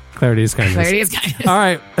become. Clarity is kindness. Clarity is kindness. All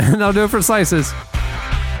right. That'll do it for Slices.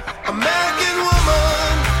 American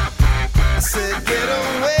woman said get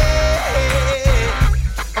away.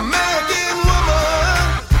 American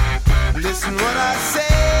woman, listen what I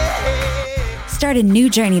say. Start a new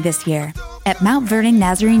journey this year. At Mount Vernon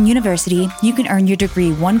Nazarene University, you can earn your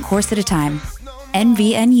degree one course at a time.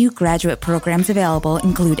 NVNU graduate programs available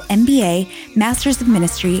include MBA, Masters of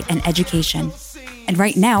Ministry, and Education. And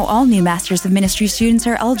right now, all new Masters of Ministry students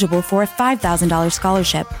are eligible for a $5,000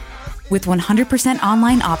 scholarship. With 100%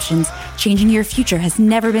 online options, changing your future has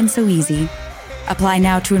never been so easy. Apply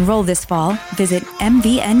now to enroll this fall. Visit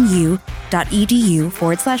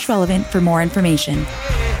mvnu.edu/relevant for more information.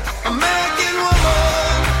 American woman,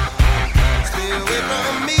 stay away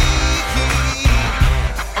from me.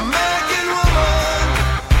 American woman,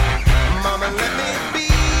 mama let me be.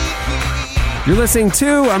 You're listening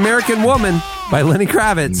to American Woman by Lenny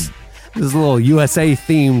Kravitz. This is a little USA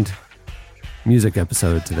themed music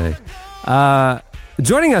episode today.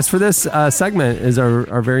 Joining us for this segment is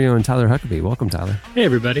our very own Tyler Huckabee. Welcome, Tyler. Hey,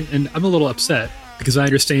 everybody. And I'm a little upset because I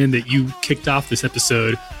understand that you kicked off this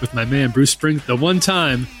episode with my man, Bruce Springsteen. The one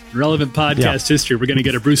time in relevant podcast history, we're going to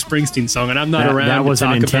get a Bruce Springsteen song, and I'm not around That was to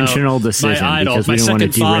an talk intentional about decision my idol, because my we didn't want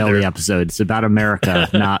to second derail father. the episode. It's about America,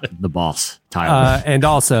 not the boss, Tyler. And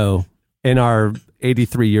also, in our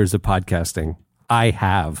 83 years of podcasting, I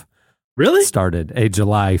have started a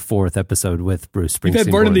July 4th episode with Bruce Springsteen. You've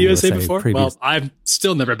had Born in the USA before? Well, I've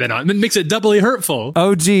still never been on. It makes it doubly hurtful.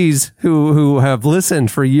 OGs who have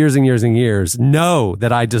listened for years and years and years know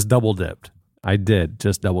that I just double dipped. I did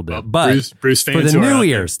just double dip. Well, but Bruce for fans the who are New out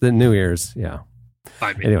Year's, yeah.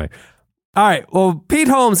 I mean, Anyway. All right. Well, Pete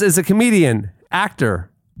Holmes is a comedian,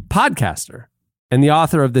 actor, podcaster, and the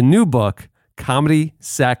author of the new book, Comedy,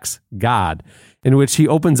 Sex, God, in which he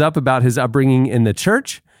opens up about his upbringing in the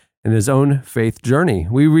church and his own faith journey.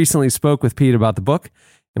 We recently spoke with Pete about the book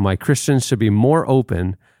and why Christians should be more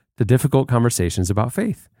open to difficult conversations about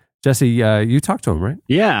faith. Jesse, you talked to him, right?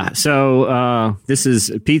 Yeah. So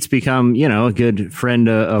Pete's become, a good friend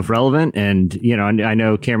of Relevant. And, I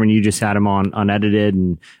know, Cameron, you just had him on unedited.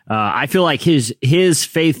 And I feel like his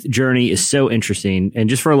faith journey is so interesting. And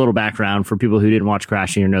just for a little background for people who didn't watch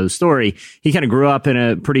Crashing or know the story, he kind of grew up in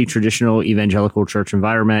a pretty traditional evangelical church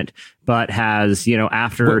environment, but has,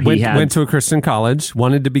 went to a Christian college, briefly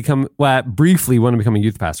wanted to become a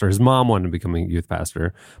youth pastor. His mom wanted to become a youth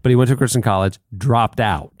pastor, but he went to a Christian college, dropped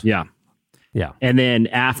out. Yeah. And then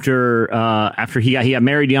after he got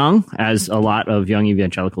married young, as a lot of young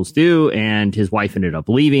evangelicals do, and his wife ended up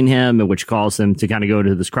leaving him, which caused him to kind of go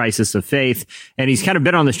to this crisis of faith. And he's kind of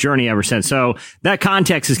been on this journey ever since. So that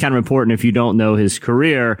context is kind of important if you don't know his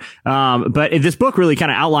career. But this book really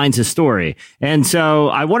kind of outlines his story. And so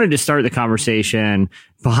I wanted to start the conversation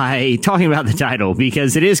by talking about the title,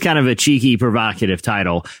 because it is kind of a cheeky, provocative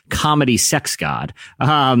title, Comedy Sex God.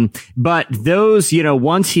 But those,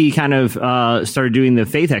 once he kind of started doing the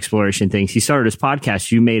faith exploration things, he started his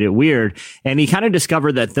podcast, You Made It Weird, and he kind of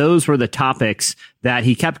discovered that those were the topics that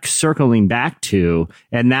he kept circling back to,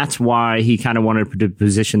 and that's why he kind of wanted to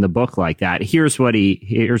position the book like that. Here's what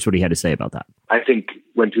he had to say about that. I think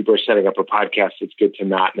when people are setting up a podcast, it's good to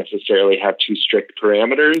not necessarily have too strict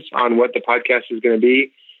parameters on what the podcast is going to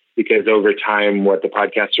be, because over time, what the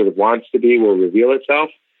podcast sort of wants to be will reveal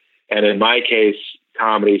itself. And in my case,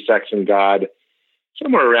 comedy, sex, and God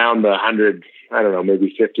somewhere around the 100, I don't know,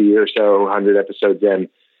 maybe 50 or so, 100 episodes in,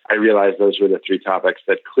 I realized those were the three topics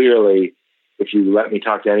that clearly, if you let me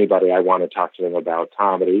talk to anybody, I want to talk to them about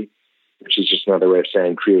comedy, which is just another way of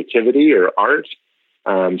saying creativity or art,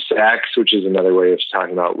 sex, which is another way of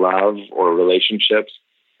talking about love or relationships,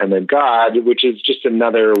 and then God, which is just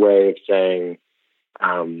another way of saying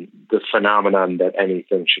the phenomenon that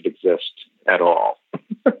anything should exist at all.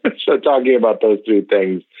 So talking about those three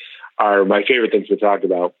things are my favorite things to talk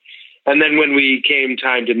about. And then when we came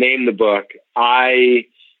time to name the book, I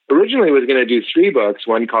originally was going to do 3 books,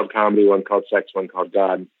 one called Comedy, one called Sex, one called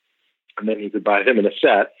God. And then you could buy them in a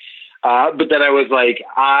set. But then I was like,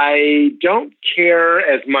 I don't care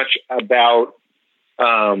as much about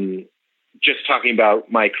just talking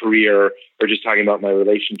about my career or just talking about my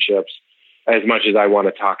relationships as much as I want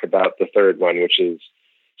to talk about the third one, which is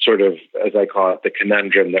sort of, as I call it, the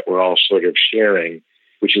conundrum that we're all sort of sharing,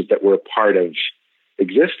 which is that we're part of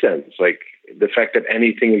existence. Like the fact that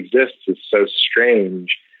anything exists is so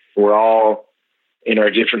strange. We're all in our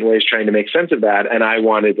different ways trying to make sense of that. And I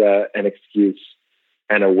wanted an excuse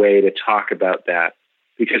and a way to talk about that.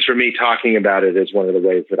 Because for me, talking about it is one of the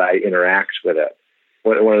ways that I interact with it.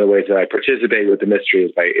 One of the ways that I participate with the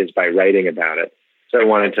mystery is by writing about it. So I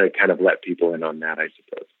wanted to kind of let people in on that, I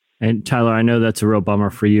suppose. And Tyler, I know that's a real bummer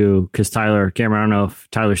for you because Cameron, I don't know if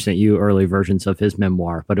Tyler sent you early versions of his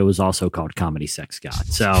memoir, but it was also called Comedy, Sex, God.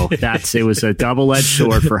 So it was a double-edged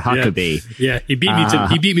sword for Huckabee. Yeah, he beat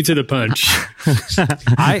me to the punch.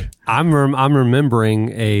 I'm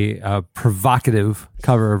remembering a provocative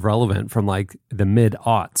cover of Relevant from like the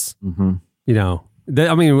mid-aughts. Mm-hmm. You know,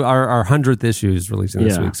 our 100th issue is releasing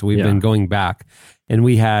this week, so we've been going back, and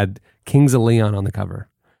we had Kings of Leon on the cover.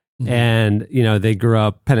 And, you know, they grew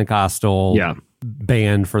up Pentecostal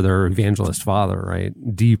band for their evangelist father,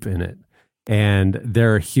 right? Deep in it. And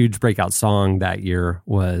their huge breakout song that year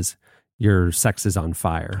was Your Sex is on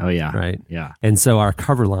Fire. Oh, yeah. Right? Yeah. And so our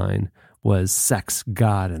cover line was Sex,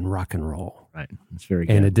 God, and Rock and Roll. Right. That's very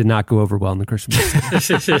good. And it did not go over well in the Christian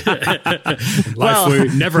bookstore.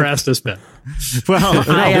 Lifeway never asked us back. Well,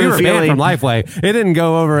 we were banned from Lifeway. It didn't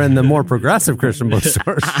go over in the more progressive Christian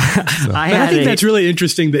bookstores. So. I think that's really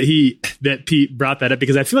interesting that Pete brought that up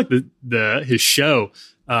because I feel like his show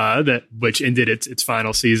which ended its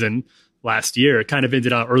final season last year, kind of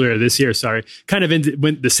ended out earlier this year. Sorry,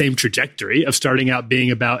 went the same trajectory of starting out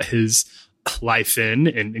being about his life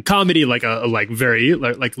in comedy, like very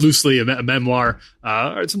loosely a memoir,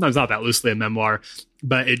 or sometimes not that loosely a memoir,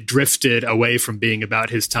 but it drifted away from being about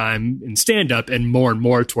his time in stand-up and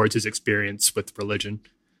more towards his experience with religion.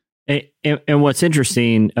 And what's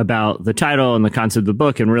interesting about the title and the concept of the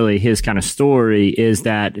book and really his kind of story is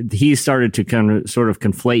that he started to kind of sort of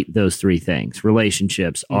conflate those three things: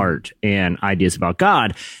 relationships, art, and ideas about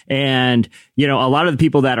God. And, you know, a lot of the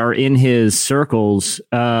people that are in his circles,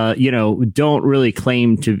 don't really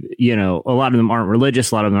claim to, a lot of them aren't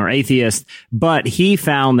religious. A lot of them are atheists. But he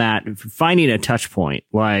found that finding a touch point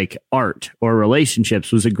like art or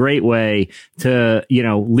relationships was a great way to,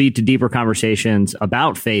 lead to deeper conversations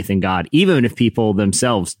about faith in God, even if people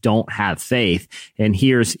themselves don't have faith. And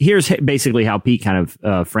here's basically how Pete kind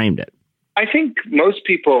of framed it. I think most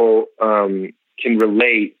people can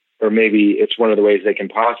relate, or maybe it's one of the ways they can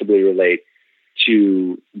possibly relate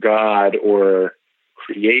to God or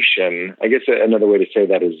creation. I guess another way to say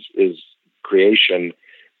that is creation,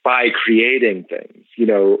 by creating things.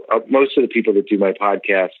 Most of the people that do my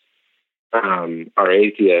podcast are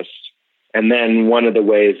atheists. And then one of the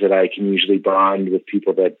ways that I can usually bond with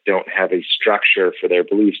people that don't have a structure for their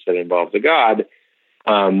beliefs that involves a God,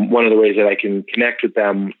 one of the ways that I can connect with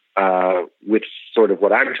them with sort of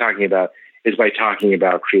what I'm talking about is by talking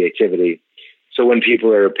about creativity. So when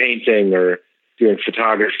people are painting or doing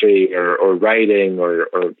photography or writing or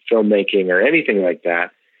filmmaking or anything like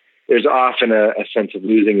that, there's often a sense of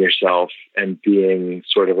losing yourself and being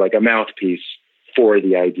sort of like a mouthpiece for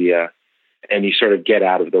the idea, and you sort of get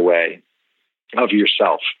out of the way of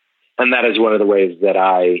yourself. And that is one of the ways that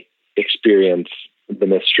I experience the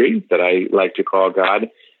mystery that I like to call God.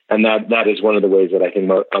 And that is one of the ways that I think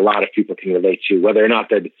a lot of people can relate to. Whether or not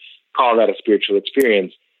they'd call that a spiritual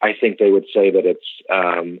experience, I think they would say that it's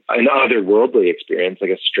an otherworldly experience,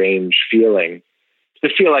 like a strange feeling. To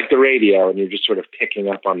feel like the radio and you're just sort of picking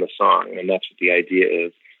up on the song. And that's what the idea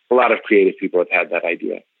is. A lot of creative people have had that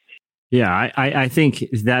idea. Yeah, I think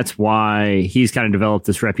that's why he's kind of developed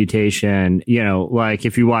this reputation. Like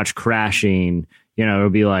if you watch Crashing, it'll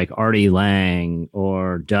be like Artie Lang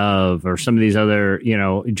or Dove or some of these other,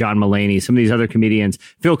 John Mulaney, some of these other comedians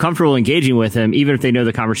feel comfortable engaging with him, even if they know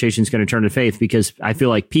the conversation is going to turn to faith, because I feel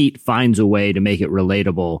like Pete finds a way to make it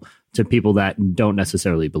relatable to people that don't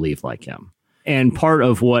necessarily believe like him. And part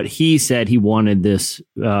of what he said he wanted this,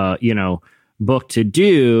 book to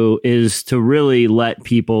do is to really let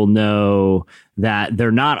people know that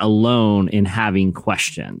they're not alone in having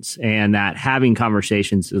questions, and that having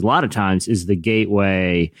conversations a lot of times is the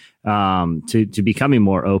gateway to becoming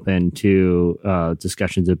more open to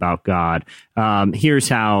discussions about God. Here's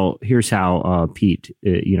how Pete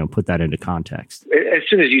put that into context. As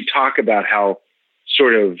soon as you talk about how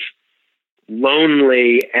sort of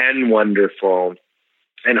lonely and wonderful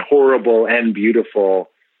and horrible and beautiful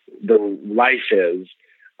the life is,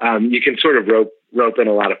 you can sort of rope in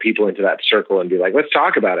a lot of people into that circle and be like, let's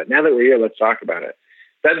talk about it. Now that we're here, let's talk about it.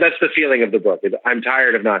 That's the feeling of the book. I'm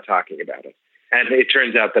tired of not talking about it. And it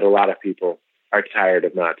turns out that a lot of people are tired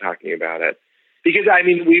of not talking about it. Because, I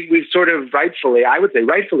mean, we've sort of rightfully,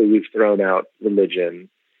 we've thrown out religion.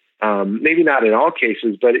 Maybe not in all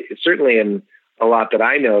cases, but certainly in a lot that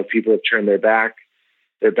I know, people have turned their back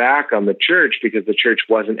on the church because the church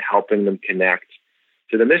wasn't helping them connect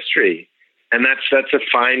to the mystery. And that's a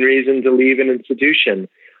fine reason to leave an institution.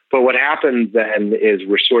 But what happens then is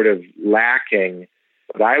we're sort of lacking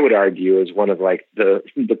what I would argue is one of like the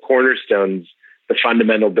cornerstones, the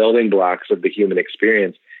fundamental building blocks of the human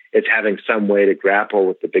experience. It's having some way to grapple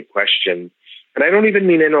with the big question. And I don't even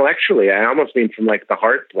mean intellectually. I almost mean from like the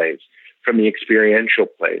heart place, from the experiential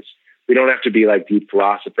place. We don't have to be like deep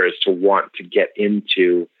philosophers to want to get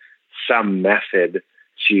into some method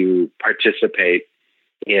to participate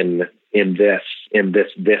in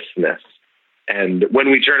thisness. And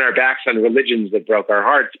when we turn our backs on religions that broke our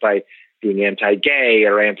hearts by being anti-gay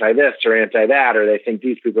or anti-this or anti-that, or they think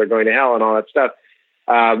these people are going to hell and all that stuff,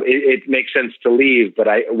 it makes sense to leave. But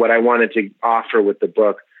what I wanted to offer with the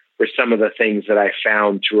book were some of the things that I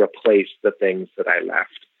found to replace the things that I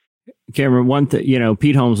left. Cameron, one thing,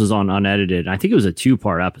 Pete Holmes was on Unedited. I think it was a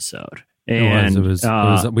 2-part episode. And it was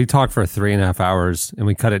we talked for 3.5 hours and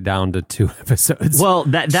we cut it down to 2 episodes. Well,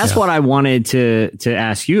 that's what I wanted to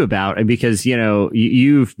ask you about, because,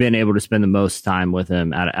 you've been able to spend the most time with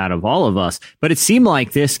him out of all of us. But it seemed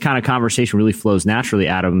like this kind of conversation really flows naturally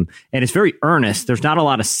out of him. And it's very earnest. There's not a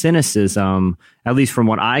lot of cynicism, at least from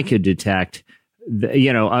what I could detect.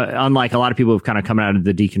 Unlike a lot of people who've kind of come out of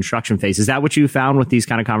the deconstruction phase. Is that what you found with these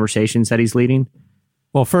kind of conversations that he's leading?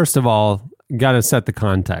 Well, first of all, got to set the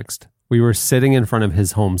context. We were sitting in front of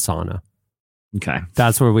his home sauna. Okay.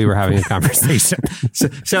 That's where we were having a conversation.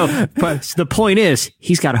 But the point is,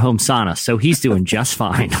 he's got a home sauna, so he's doing just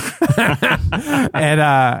fine.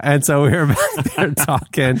 and so we were back there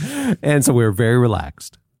talking, and so we were very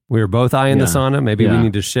relaxed. We were both eyeing the sauna. Maybe we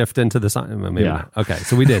need to shift into the sauna. Maybe not. Okay,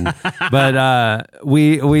 so we didn't. But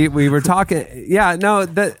we were talking. Yeah, no.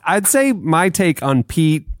 I'd say my take on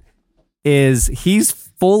Pete is he's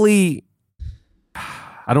fully.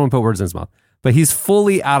 I don't want to put words in his mouth, but he's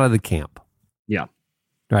fully out of the camp. Yeah.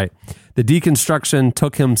 Right. The deconstruction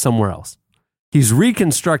took him somewhere else. He's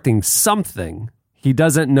reconstructing something. He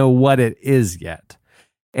doesn't know what it is yet.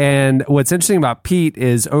 And what's interesting about Pete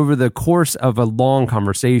is over the course of a long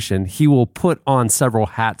conversation, he will put on several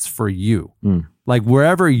hats for you. Like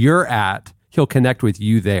wherever you're at, he'll connect with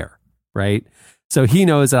you there. Right. So he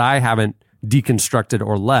knows that I haven't deconstructed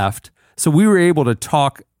or left. So we were able to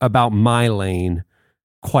talk about my lane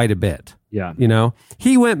quite a bit. Yeah.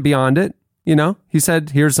 He went beyond it. He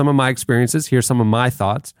said, here's some of my experiences. Here's some of my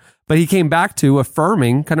thoughts. But he came back to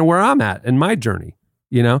affirming kind of where I'm at in my journey,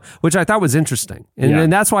 which I thought was interesting.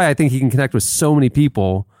 And that's why I think he can connect with so many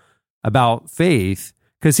people about faith,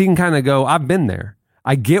 because he can kind of go, I've been there.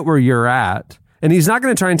 I get where you're at. And he's not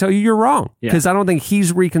going to try and tell you you're wrong, because I don't think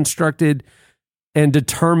he's reconstructed and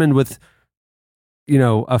determined with,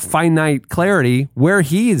 a finite clarity where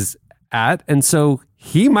he's at. And so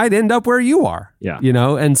he might end up where you are,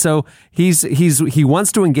 and so he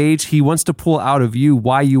wants to engage. He wants to pull out of you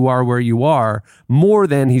why you are where you are, more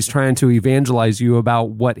than he's trying to evangelize you about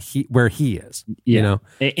where he is,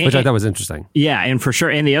 which I thought was interesting. Yeah. And for sure.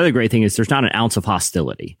 And the other great thing is there's not an ounce of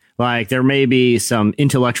hostility. Like there may be some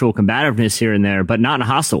intellectual combativeness here and there, but not in a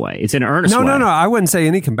hostile way. It's in an earnest way. No. I wouldn't say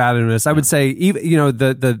any combativeness. I would say even,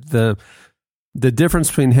 the difference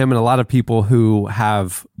between him and a lot of people who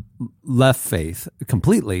have left faith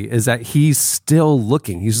completely is that he's still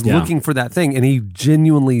looking. He's looking for that thing, and he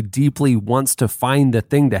genuinely, deeply wants to find the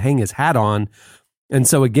thing to hang his hat on. And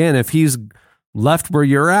so again, if he's left where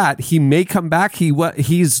you're at, he may come back.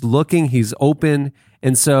 He's looking, he's open.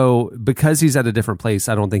 And so because he's at a different place,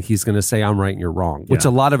 I don't think he's going to say I'm right and you're wrong, which a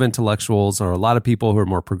lot of intellectuals or a lot of people who are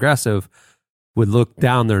more progressive would look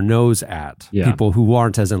down their nose at Yeah. people who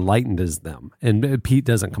aren't as enlightened as them. And Pete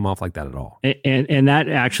doesn't come off like that at all. And that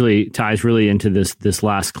actually ties really into this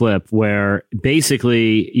last clip where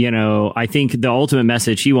basically, I think the ultimate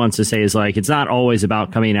message he wants to say is like, it's not always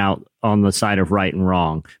about coming out on the side of right and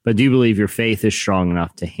wrong, but do you believe your faith is strong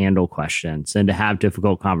enough to handle questions and to have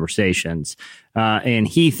difficult conversations? And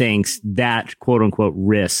he thinks that quote unquote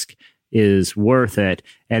risk is worth it.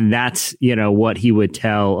 And that's, what he would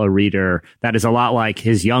tell a reader that is a lot like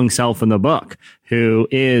his young self in the book, who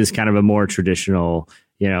is kind of a more traditional,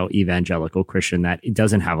 evangelical Christian that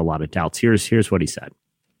doesn't have a lot of doubts. Here's what he said.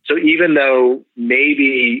 So even though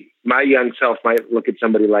maybe my young self might look at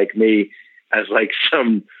somebody like me as like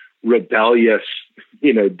some rebellious,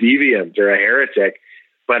 deviant or a heretic,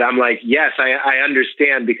 but I'm like, yes, I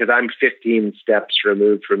understand because I'm 15 steps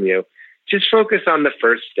removed from you. Just focus on the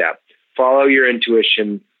first step. Follow your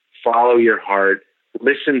intuition, follow your heart,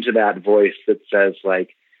 listen to that voice that says like,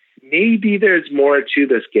 maybe there's more to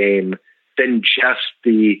this game than just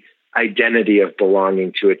the identity of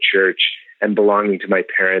belonging to a church and belonging to my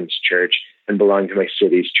parents' church and belonging to my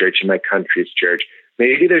city's church and my country's church.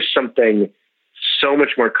 Maybe there's something so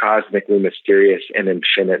much more cosmically mysterious and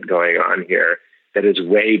infinite going on here that is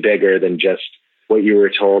way bigger than just what you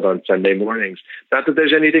were told on Sunday mornings. Not that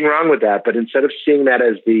there's anything wrong with that, but instead of seeing that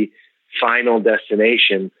as the final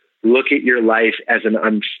destination, look at your life as an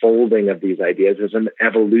unfolding of these ideas, as an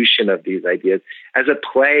evolution of these ideas, as a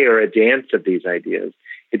play or a dance of these ideas.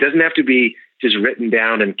 It doesn't have to be just written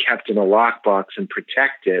down and kept in a lockbox and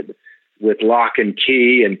protected with lock and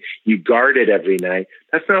key and you guard it every night.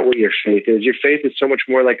 That's not what your faith is. Your faith is so much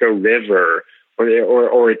more like a river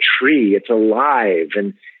or a tree. It's alive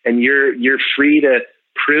and you're free to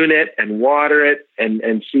prune it and water it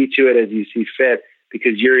and see to it as you see fit,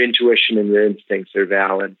 because your intuition and your instincts are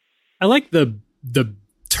valid. I like the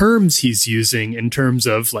terms he's using in terms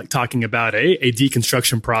of like talking about a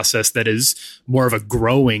deconstruction process that is more of a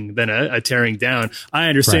growing than a tearing down. I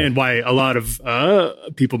understand why a lot of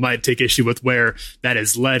people might take issue with where that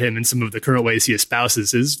has led him in some of the current ways he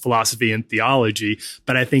espouses his philosophy and theology.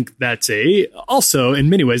 But I think that's also in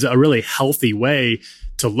many ways a really healthy way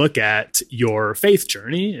to look at your faith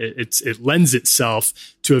journey. It lends itself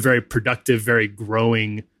to a very productive, very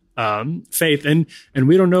growing faith. And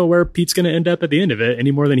we don't know where Pete's going to end up at the end of it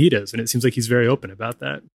any more than he does. And it seems like he's very open about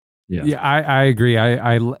that. Yeah, I agree.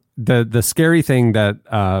 The scary thing that,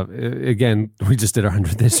 again, we just did our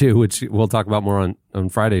 100th issue, which we'll talk about more on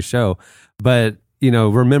Friday's show. But,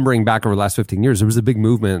 remembering back over the last 15 years, there was a big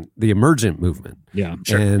movement, the emergent movement. Yeah.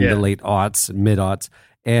 In the late aughts, mid-aughts.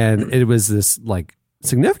 And it was this like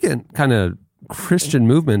significant kind of Christian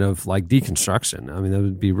movement of like deconstruction. I mean, that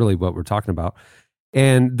would be really what we're talking about.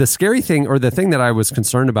 And the scary thing, or the thing that I was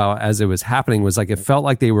concerned about as it was happening, was like it felt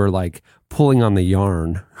like they were like pulling on the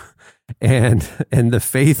yarn, and the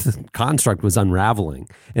faith construct was unraveling.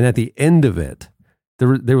 And at the end of it, they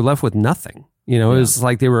were left with nothing. It was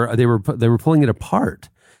like they were pulling it apart,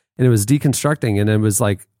 and it was deconstructing, and it was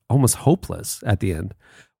like almost hopeless at the end.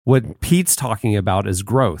 What Pete's talking about is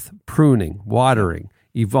growth, pruning, watering,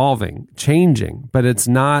 evolving, changing, but it's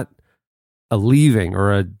not a leaving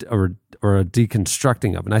or a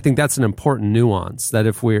deconstructing of. And I think that's an important nuance, that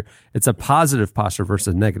it's a positive posture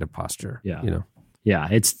versus a negative posture. Yeah. Yeah,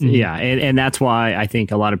 and that's why I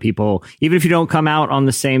think a lot of people, even if you don't come out on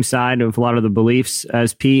the same side of a lot of the beliefs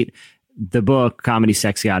as Pete, the book Comedy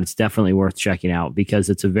Sex God, it's definitely worth checking out because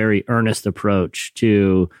it's a very earnest approach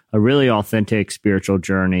to a really authentic spiritual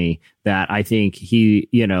journey that I think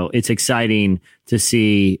it's exciting to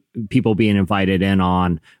see people being invited in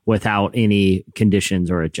on without any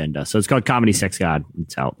conditions or agenda. So it's called Comedy Sex God.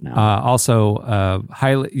 It's out now. Also,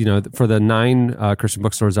 highly, for the 9 Christian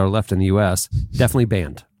bookstores that are left in the U.S., definitely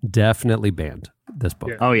banned this book.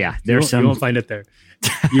 Yeah. Oh yeah, you won't find it there.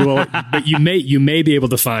 You will, but you may be able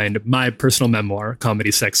to find my personal memoir, Comedy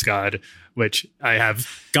Sex God, which I have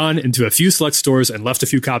gone into a few select stores and left a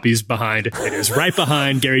few copies behind. It is right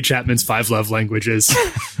behind Gary Chapman's 5 Love Languages.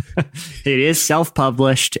 It is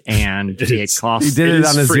self-published and it costs. He did it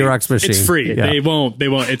on a Xerox machine. It's free. Yeah. They won't.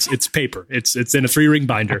 It's paper. It's in a 3-ring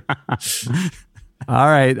binder. All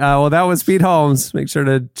right. Well, that was Pete Holmes. Make sure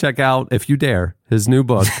to check out, if you dare, his new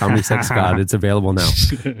book, Comedy Sex God. It's available now.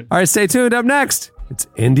 All right. Stay tuned. Up next, it's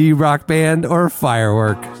indie rock band or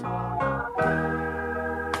firework.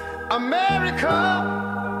 America,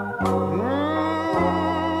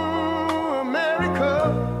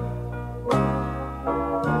 America,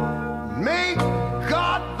 make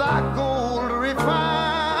God thy gold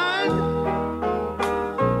refined,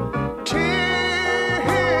 till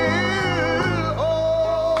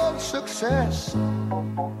all success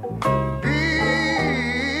be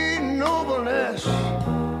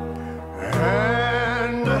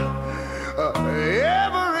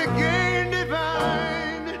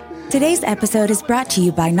Today's episode is brought to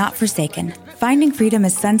you by Not Forsaken, Finding Freedom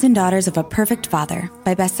as Sons and Daughters of a Perfect Father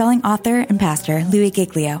by best-selling author and pastor Louis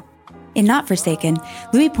Giglio. In Not Forsaken,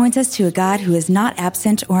 Louis points us to a God who is not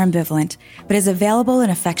absent or ambivalent, but is available and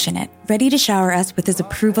affectionate, ready to shower us with his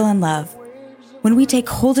approval and love. When we take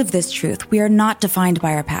hold of this truth, we are not defined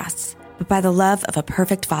by our pasts, but by the love of a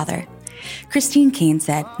perfect Father. Christine Kane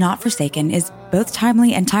said, Not Forsaken is both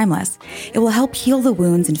timely and timeless. It will help heal the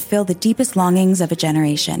wounds and fill the deepest longings of a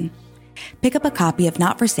generation. Pick up a copy of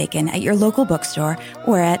Not Forsaken at your local bookstore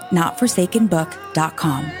or at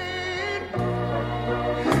notforsakenbook.com.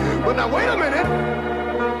 But now, wait a minute.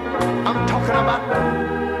 I'm talking about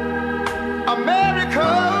America,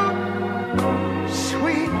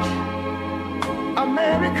 sweet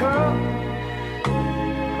America.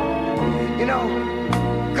 You know,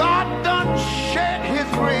 God done shed his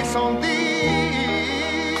grace on thee.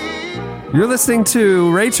 You're listening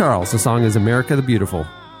to Ray Charles. The song is America the Beautiful.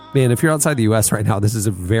 Man, if you're outside the U.S. right now, this is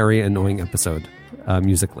a very annoying episode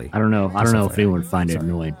musically. I don't know if anyone would find it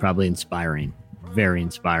annoying. Probably inspiring. Very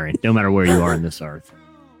inspiring, no matter where you are in this earth.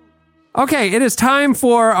 Okay, it is time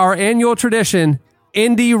for our annual tradition,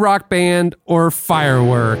 indie rock band or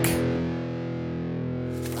firework.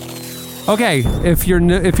 Okay, if you're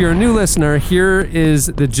a new listener, here is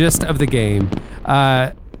the gist of the game.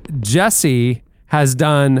 Jesse has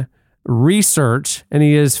done research and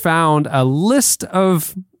he has found a list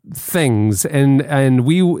of things, and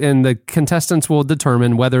the contestants will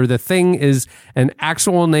determine whether the thing is an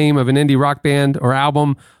actual name of an indie rock band or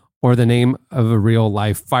album or the name of a real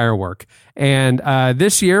life firework. And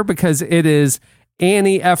this year, because it is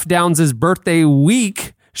Annie F. Downs' birthday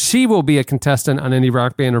week, she will be a contestant on indie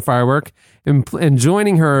rock band or firework. And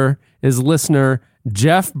joining her is listener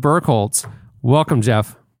Jeff Burkholtz. Welcome,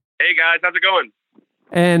 Jeff. Hey guys, how's it going?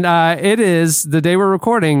 And it is the day we're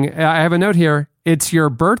recording. I have a note here. It's your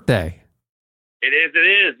birthday. It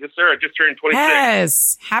is. Yes, sir. I just turned 26.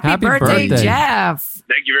 Yes. Happy birthday, Jeff.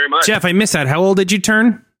 Thank you very much. Jeff, I missed that. How old did you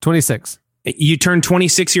turn? 26. You turned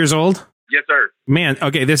 26 years old? Yes, sir. Man,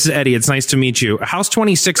 okay, this is Eddie. It's nice to meet you. How's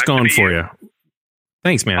 26 going for you?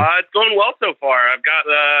 Thanks, man. It's going well so far. I've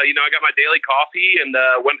got, I got my daily coffee and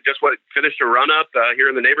finished a run up here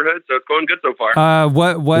in the neighborhood, so it's going good so far.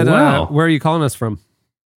 Wow. Where are you calling us from?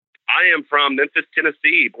 I am from Memphis,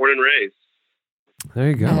 Tennessee, born and raised. There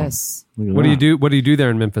you go. Yes. What do you do? What do you do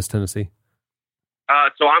there in Memphis, Tennessee?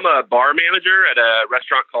 So I'm a bar manager at a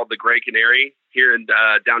restaurant called the Gray Canary here in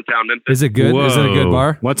downtown Memphis. Is it good? Whoa. Is it a good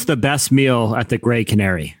bar? What's the best meal at the Gray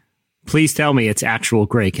Canary? Please tell me it's actual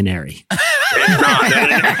Gray Canary. It's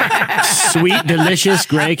not. Sweet, delicious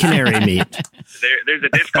Gray Canary meat. There's a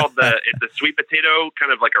dish called it's a sweet potato,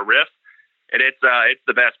 kind of like a riff, and it's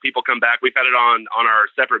the best. People come back. We've had it on our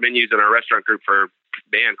separate menus in our restaurant group for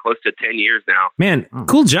close to 10 years now. Man,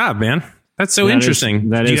 cool job, man. That's so interesting.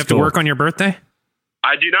 Do you have to work on your birthday?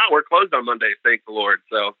 I do not. We're closed on Mondays, thank the Lord.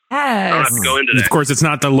 So I don't have to go into that. Of course, it's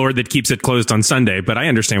not the Lord that keeps it closed on Sunday, but I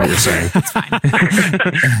understand what you're saying.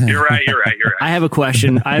 You're right. I have a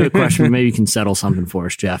question. Maybe you can settle something for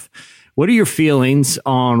us, Jeff. What are your feelings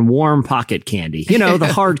on warm pocket candy? You know,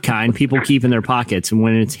 the hard kind people keep in their pockets, and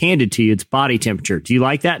when it's handed to you, it's body temperature. Do you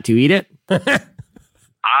like that? Do you eat it?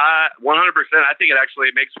 100%. I think it actually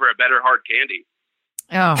makes for a better hard candy.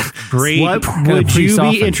 Oh, great. Would you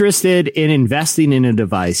be interested in investing in a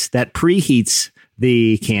device that preheats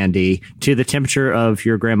the candy to the temperature of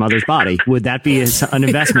your grandmother's body? Would that be an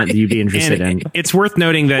investment that you'd be interested in? It's worth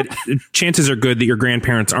noting that chances are good that your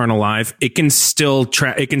grandparents aren't alive. It can still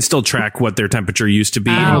track what their temperature used to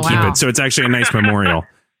be and keep it. So it's actually a nice memorial.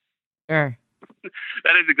 Sure.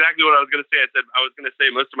 That is exactly what I was going to say. I was going to say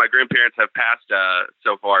most of my grandparents have passed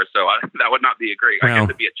so far, so that would not be a great. I guess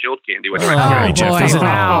it'd be a chilled candy. Which Jeff,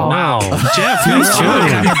 wow. Jeff, nice chilled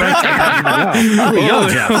candy. There we go,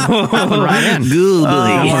 Jeff.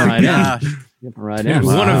 Right in.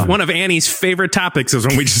 One of Annie's favorite topics is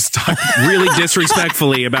when we just talk really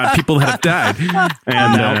disrespectfully about people that have died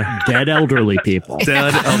and dead elderly people.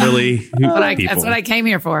 Dead elderly people. That's what I came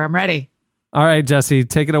here for. I'm ready. All right, Jesse,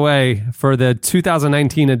 take it away for the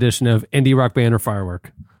 2019 edition of Indie Rock Band or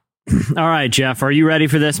Firework. All right, Jeff, are you ready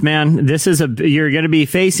for this, man? You're going to be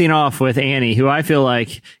facing off with Annie, who I feel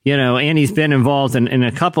like, Annie's been involved in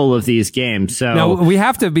a couple of these games. So now, we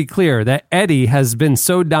have to be clear that Eddie has been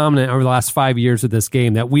so dominant over the last 5 years of this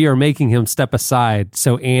game that we are making him step aside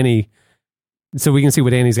so we can see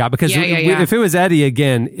what Annie's got. Because if it was Eddie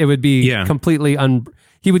again, it would be completely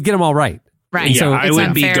he would get them all right. Right. Yeah, So I it's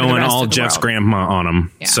would be unfair to the going rest all of the Jeff's world. grandma on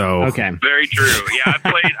him. Yeah. So Okay. Very true. Yeah, I've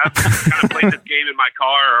kind of played this game in my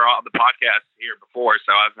car or on the podcast here before,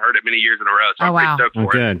 so I've heard it many years in a row. So Oh, I'm pretty wow. stoked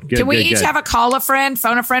for it. Good. Can we each have a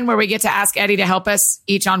phone a friend, where we get to ask Eddie to help us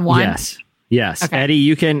each on one? Yes. Okay.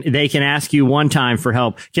 Eddie, they can ask you one time for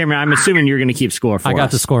help. Cameron, I'm assuming you're going to keep score for us. I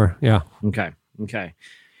got the score. Yeah. Okay.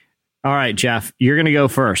 All right, Jeff, you're going to go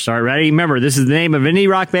first. All right, ready? Remember, this is the name of an indie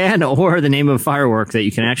rock band or the name of a firework that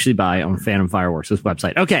you can actually buy on Phantom Fireworks'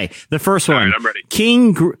 website. Okay, the first one. All right, I'm ready.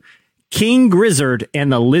 King Grizzard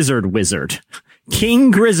and the Lizard Wizard. King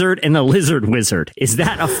Grizzard and the Lizard Wizard. Is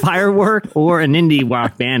that a firework or an indie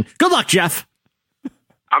rock band? Good luck, Jeff.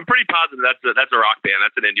 I'm pretty positive that's a rock band.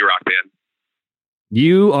 That's an indie rock band.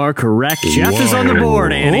 You are correct. Jeff is on the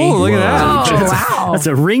board, Annie. Oh, look at that. Oh, wow. That's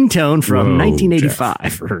a ringtone from Whoa,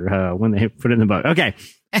 1985 or when they put it in the boat. Okay.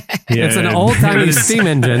 It's an old-timey steam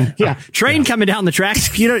engine. Yeah. Train coming down the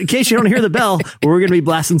tracks. In case you don't hear the bell, we're going to be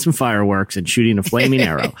blasting some fireworks and shooting a flaming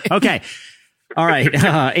arrow. Okay. All right.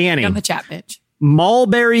 Annie. On the chat bench.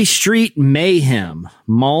 Mulberry Street Mayhem.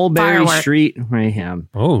 Mulberry Firework. Street Mayhem.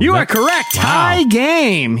 Oh, you are correct. Wow. Tie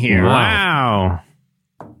game here. wow.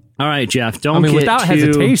 All right, Jeff. Don't I mean, get without too...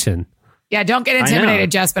 hesitation. Yeah, don't get I know.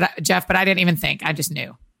 intimidated, Jeff. But I didn't even think. I just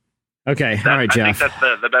knew. Okay. All right, I Jeff. think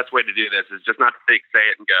that's the best way to do this is just not to think, say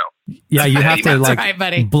it, and go. Yeah, you have to That's like right,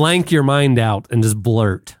 buddy. blank your mind out and just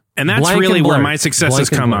blurt. And that's Blank really and where blurt. my successes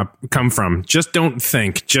Blank and come from. Just don't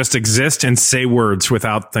think. Just exist and say words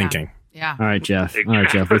without thinking. Yeah. All right, Jeff. All right,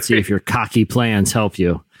 Jeff. Let's see if your cocky plans help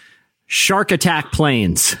you. Shark Attack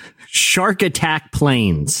Planes.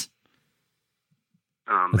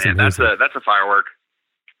 Oh That's man, amazing. that's a firework.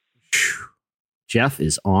 Jeff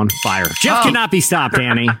is on fire. Jeff cannot be stopped,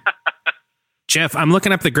 Annie. Jeff, I'm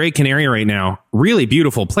looking up the Great Canary right now. Really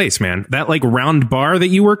beautiful place, man. That like round bar that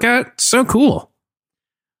you work at, so cool.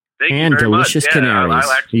 Thank And you very delicious much. canaries.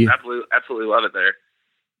 I actually You- absolutely love it there.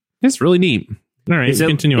 It's really neat. All right,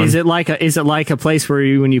 continue on. Is it like a place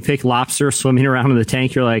where when you pick lobster swimming around in the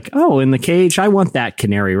tank, you're like, oh, in the cage, I want that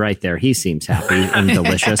canary right there. He seems happy and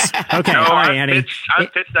delicious. Okay, No, all right, Annie.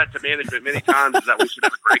 I've pitched that to management many times is that we should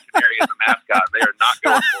have a Great Canary as a mascot. They are not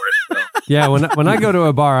going for it. So. Yeah, when I go to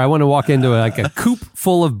a bar, I want to walk into like a coop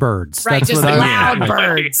full of birds. Right, just what loud want.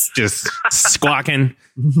 birds. Just squawking.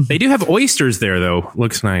 They do have oysters there, though.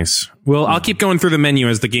 Looks nice. Well, I'll keep going through the menu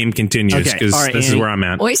as the game continues Okay, because all right, this is Annie. where I'm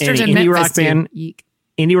at. Oysters Any and indie Memphis, rock band? dude. Yeek.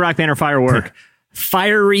 Indie rock band or firework?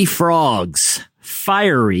 Fiery Frogs.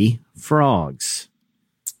 Fiery Frogs.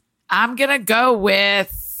 I'm gonna go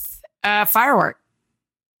with firework.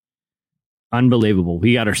 Unbelievable.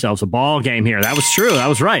 We got ourselves a ball game here. That was true. That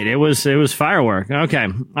was right. It was firework. Okay.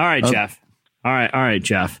 All right, Jeff. All right,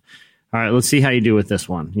 Jeff. All right, let's see how you do with this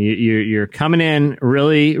one. You're coming in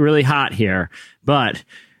really, really hot here, but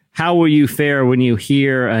how will you fare when you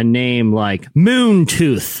hear a name like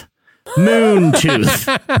Moontooth? Moontooth.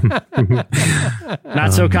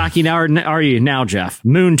 Not so cocky now, are you now, Jeff?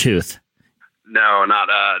 Moontooth. No, not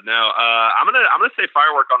no. I'm gonna say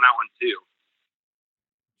firework on that one too.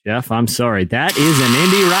 Jeff, I'm sorry. That is an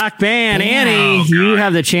indie rock band. Damn. Annie, you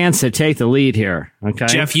have the chance to take the lead here. Okay.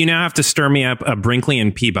 Jeff, you now have to stir me up a Brinkley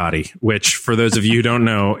and Peabody, which, for those of you who don't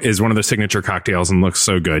know, is one of their signature cocktails and looks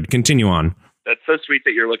so good. Continue on. That's so sweet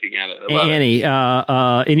that you're looking at it. I love it. Annie,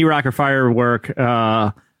 indie rock or firework,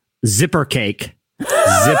 zipper cake.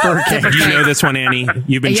 Zipper cake. You know this one, Annie.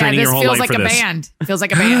 You've been Yeah, training this your whole feels life like for a this. band. It feels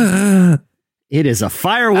like a band. It is a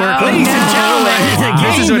firework, Oh, ladies no. and gentlemen. Wow. The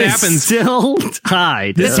This is game what happens. Still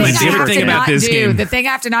tied. The This is thing my I favorite have thing to about not this do, game. the thing I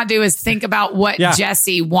have to not do is think about what Yeah.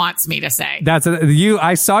 Jesse wants me to say. That's you.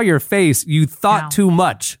 I saw your face. You thought No. too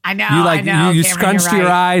much. I know, You I know, You Cameron, scrunched you're your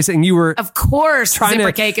right. eyes and you were. Of course, Trying zipper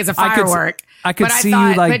to- cake is a I could- firework. I could but see I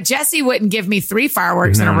you, thought, like- but Jesse wouldn't give me 3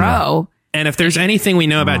 fireworks in a No, no. row. And if there's anything we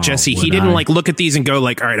know about Jesse, he would didn't I? like look at these and go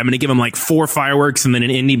like, all right, I'm going to give him like 4 fireworks and then an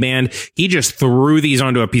indie band. He just threw these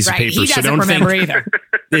onto a piece Right? of paper. He So doesn't don't remember think either.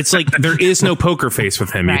 it's like there is no poker face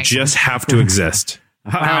with him. You Right. just have to exist.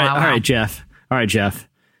 All right, Jeff. All right, Jeff.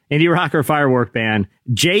 Indie rock or firework band,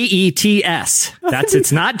 JETS.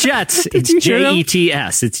 It's not Jets. It's you hear them?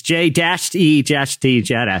 JETS. It's J-E-T-T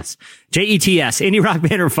Jet-S. JETS. Indie rock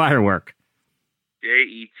band or firework.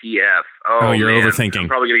 JETF. Oh, you're man. overthinking. I'm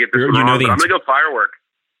probably gonna get this You one know wrong, the but I'm answer. gonna go firework.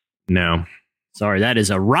 No. Sorry, that is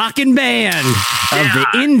a rockin' band of the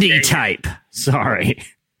Yeah, indie dang it. type. Sorry.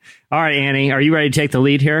 All right, Annie, are you ready to take the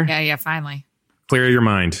lead here? Yeah, finally. Clear your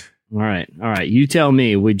mind. All right. You tell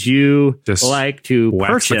me, would you Just like to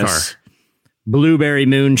wax the purchase Blueberry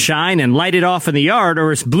Moonshine and light it off in the yard,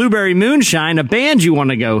 or is Blueberry Moonshine a band you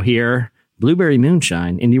want to go hear Blueberry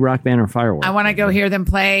Moonshine, indie rock band, or firework? I want to go hear them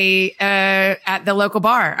play at the local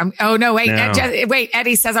bar. Wait,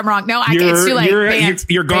 Eddie says I'm wrong. No, it's too late.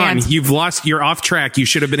 You're gone. You've lost. You're off track. You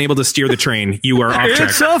should have been able to steer the train. You are off track.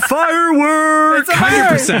 It's a firework.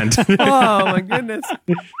 100%. Oh my goodness.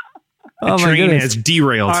 The train has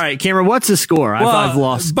derailed. All right, Cameron, what's the score? I've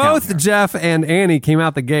lost both count. Jeff and Annie came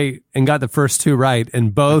out the gate and got the first two right,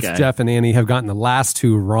 and both Jeff and Annie have gotten the last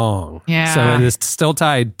two wrong. Yeah. So it is still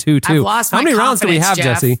tied 2-2. I've lost How my many rounds do we have,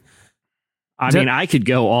 confidence, Jesse? I mean, I could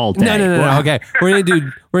go all day. No. Okay, we're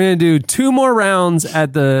gonna do 2 more rounds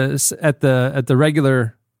at the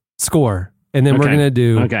regular score, and then we're gonna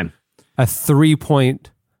do a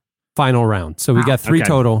 3-point final round. So we got 3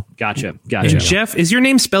 total. Gotcha. And Jeff, is your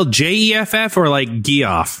name spelled Jeff or like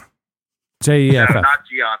Geoff? Jeff. No, not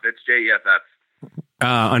Geoff. It's Jeff.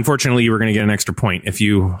 Unfortunately, you were going to get an extra point if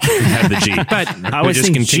you had the G. But I was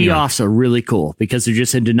thinking Geoffs are really cool because they're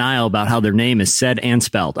just in denial about how their name is said and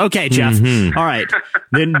spelled. Okay, Jeff. All right.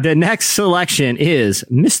 The next selection is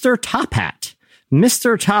Mr. Top Hat.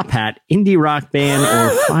 Mr. Top Hat, indie rock band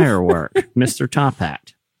or firework? Mr. Top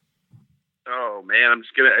Hat. Oh man, I'm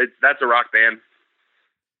just gonna. That's a rock band.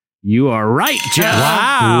 You are right, Jeff.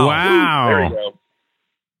 Wow. There you go.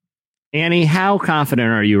 Annie, how confident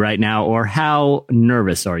are you right now, or how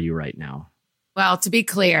nervous are you right now? Well, to be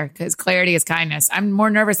clear, because clarity is kindness, I'm more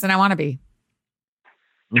nervous than I want to be.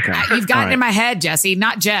 Okay. You've gotten in my head, Jesse,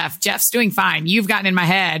 not Jeff. Jeff's doing fine. You've gotten in my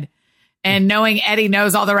head. And knowing Eddie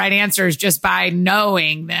knows all the right answers just by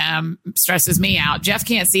knowing them stresses me out. Jeff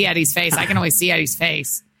can't see Eddie's face. I can only see Eddie's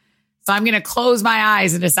face. So I'm going to close my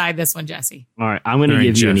eyes and decide this one, Jesse. All right. I'm going to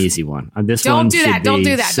give you an easy one. This Don't one do that. should Don't be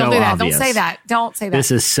do that. so Don't do that. obvious. Don't say that. Don't say that. This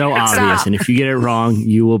is so Stop. obvious. And if you get it wrong,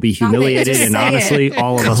 you will be humiliated. Just And say honestly, it.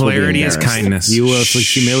 all of us will be Clarity is embarrassed. kindness. You will have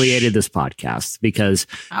humiliated this podcast because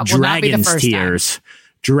will not be the Dragon's first Tears,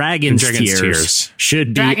 Dragon's Tears should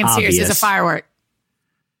be Dragon's obvious. Tears is a firework.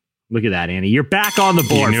 Look at that, Annie. You're back on the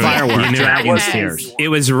board. You knew it. Firework. You knew it. Dragon's Yes. Tears. It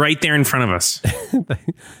was right there in front of us.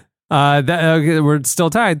 We're still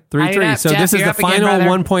tied 3-3. So Jeff, this is you're the up again, final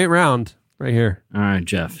brother. 1-point round right here. All right,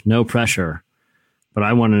 Jeff. No pressure. But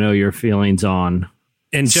I want to know your feelings on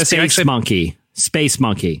And Jesse, Space Monkey. Space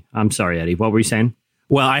Monkey. I'm sorry, Eddie. What were you saying?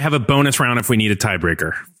 Well, I have a bonus round if we need a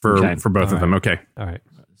tiebreaker for both of them. Okay. All right.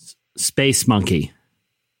 Space Monkey.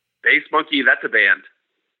 Space Monkey, that's a band.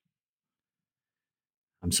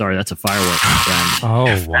 I'm sorry, that's a firework. Friend.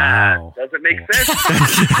 Oh, wow. Doesn't make sense.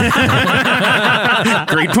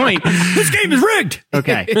 Great point. This game is rigged.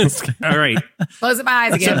 Okay. All right. Closing my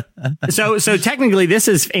eyes again. So technically, this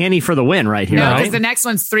is Annie for the win right here. No, right? because the next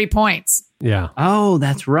one's 3 points. Yeah. Oh,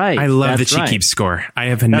 that's right. I love That's that she right. keeps score. I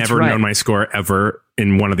have never right. known my score ever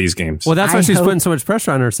in one of these games. Well, that's why I she's hope- putting so much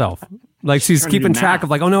pressure on herself. Like she's Trying to keeping do track math.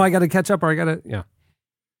 of like, oh no, I got to catch up or I got to, yeah. All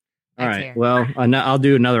That's right. fair. Well, I'll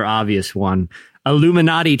do another obvious one.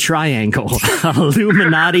 Illuminati triangle.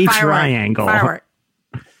 Illuminati triangle. Firework.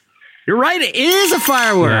 You're right. It is a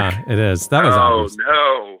firework. Yeah, it is. That was Oh obvious.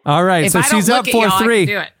 no. All right. If So I don't she's look up at y'all, I can 4-3.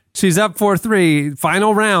 do it. She's up 4-3.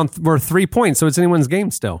 Final round. We're 3 points. So it's anyone's game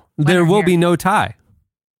still. There will here. be no tie.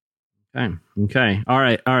 Okay. All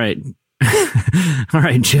right. All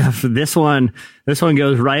right, Jeff. This one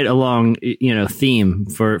goes right along, theme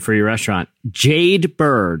for your restaurant. Jade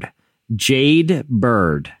Bird. Jade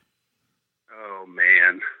Bird. Oh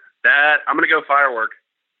man. That I'm gonna go firework.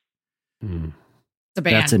 It's a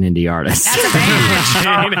band. That's an indie artist. That's a band.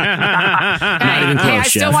 Not even Hey, close, I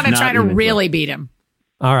still Jeff. want to Not try to even really beat him.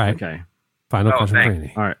 All right. Okay. Final question for thanks.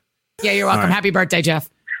 Annie. All right. Yeah, you're welcome. All right. Happy birthday, Jeff.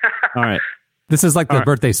 All right. This is like the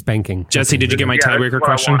birthday spanking. Jesse, did you get my Yeah, tiebreaker that's what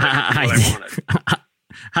question? I wanted.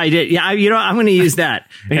 I did. Yeah, I'm going to use that.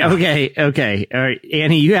 Yeah. Okay. All right,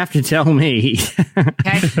 Annie, you have to tell me: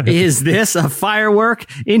 is this a firework,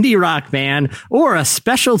 indie rock band, or a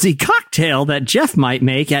specialty cocktail that Jeff might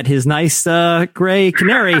make at his nice gray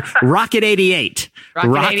canary, Rocket 88?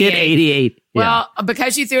 Rocket 88. Well,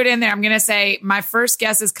 because you threw it in there, I'm going to say my first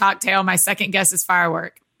guess is cocktail. My second guess is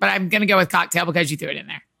firework. But I'm going to go with cocktail because you threw it in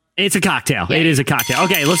there. It's a cocktail. It is a cocktail.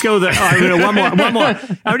 Okay, let's go. One more.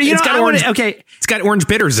 It's got orange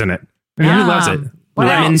bitters in it. Who loves it? What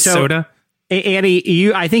Lemon else? soda.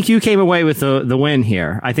 Annie, I think you came away with the win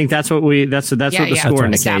here. I think that's what that's what the score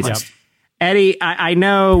indicates. Established. Eddie, I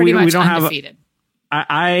know we Pretty much don't undefeated.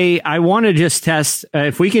 I want to just test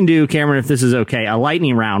if we can do, Cameron, if this is okay, a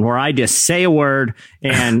lightning round where I just say a word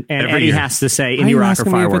and Eddie year. has to say Why are indie you rock or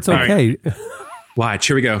asking me if firework. it's okay? Watch.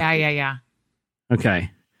 Here we go. Yeah.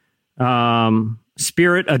 Okay.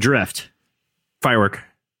 Spirit Adrift. Firework.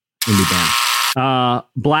 Indie band.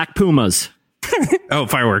 Black Pumas. Oh,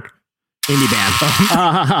 firework. Indie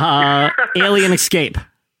band. Alien Escape.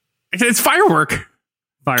 It's firework.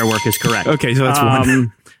 Firework is correct. Okay, so that's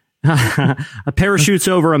one. A parachutes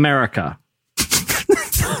over America.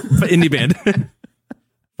 Indie band.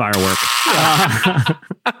 Firework.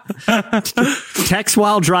 Text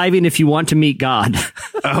while driving if you want to meet God.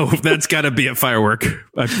 Oh, that's got to be a firework.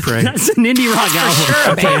 I pray. That's an indie rock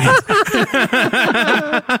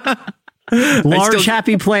album. Large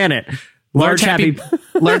Happy Planet. Large happy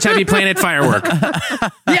planet firework.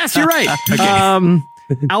 Yes, you're right. Okay.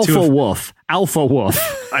 Alpha Wolf.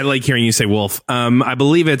 I like hearing you say wolf. I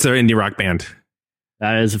believe it's an indie rock band.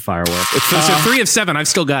 That is a firework. So 3 of 7. I've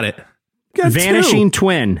still got it. Vanishing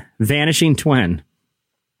Twin.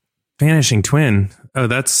 Oh,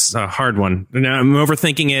 that's a hard one. No, I'm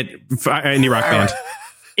overthinking it. Indie rock band.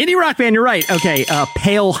 Indie rock band, you're right. Okay,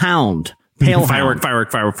 Pale Hound. Firework.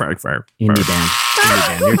 Indie band.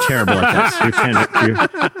 You're terrible at this.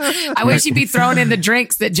 I wish you'd be throwing in the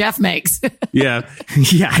drinks that Jeff makes. Yeah.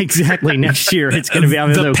 Yeah, exactly. Next year, it's going to be out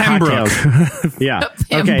of the those Pembroke. cocktails. Yeah.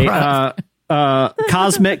 Okay.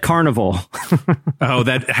 Cosmic Carnival. Oh,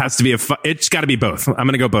 that has to be it's got to be both. I'm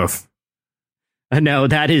going to go both. No,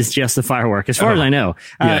 that is just the firework, as far as I know.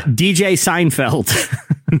 Yeah. DJ Seinfeld.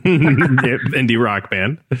 Indie rock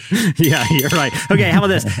band. Yeah, you're right. Okay, how about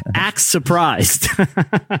this? Act surprised.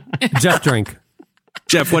 Jeff drink.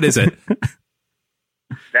 Jeff, what is it?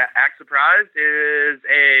 That Act Surprised is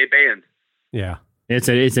a band. Yeah. It's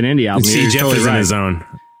an indie album. See, Jeff totally is in his zone.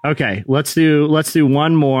 Okay, let's do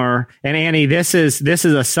one more. And Annie, this is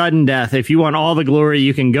a sudden death. If you want all the glory,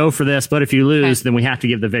 you can go for this. But if you lose, then we have to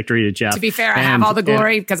give the victory to Jeff. To be fair, I have all the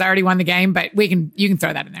glory because I already won the game. But you can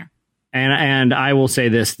throw that in there. And I will say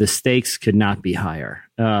this: the stakes could not be higher.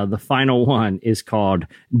 The final one is called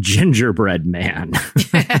Gingerbread Man.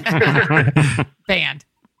 Band.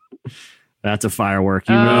 That's a firework.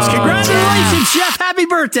 You lose. Congratulations, Jeff. Happy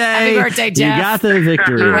birthday. Happy birthday, Jeff. You got the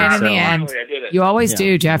victory. You win in the end. I did it. You always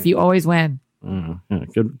do, Jeff. You always win.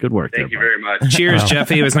 Good work. Thank you very much. Cheers,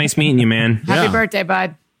 Jeffy. It was nice meeting you, man. Happy birthday,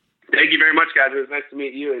 bud. Thank you very much, guys. It was nice to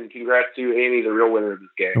meet you, and congrats to Annie, the real winner of this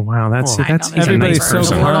game. Wow, that's everybody's so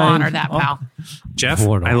person. We'll honor that, pal. Jeff,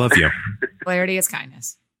 I love you. Clarity is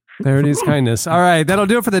kindness. Clarity is kindness. All right, that'll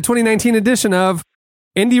do it for the 2019 edition of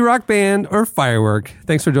Indie Rock Band or Firework.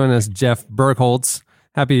 Thanks for joining us, Jeff Burkholz.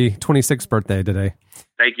 Happy 26th birthday today.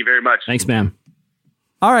 Thank you very much. Thanks, man.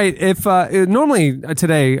 All right. If normally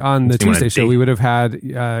today on the Tuesday show, we would have had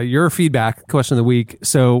your feedback question of the week.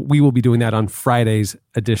 So we will be doing that on Friday's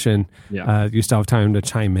edition. Yeah. You still have time to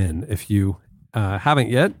chime in if you haven't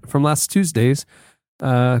yet from last Tuesday's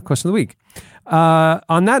question of the week.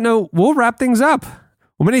 On that note, we'll wrap things up.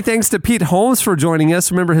 Well, many thanks to Pete Holmes for joining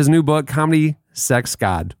us. Remember, his new book, Comedy, Sex,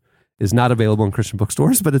 God, is not available in Christian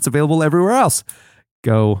bookstores, but it's available everywhere else.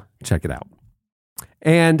 Go check it out.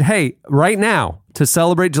 And hey, right now, to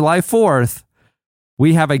celebrate July 4th,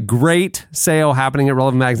 we have a great sale happening at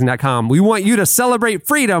relevantmagazine.com. We want you to celebrate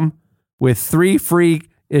freedom with 3 free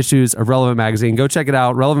issues of Relevant Magazine. Go check it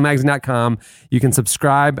out, relevantmagazine.com. You can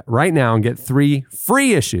subscribe right now and get 3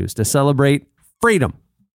 free issues to celebrate freedom.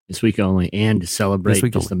 This week only, and to celebrate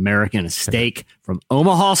just American, a steak from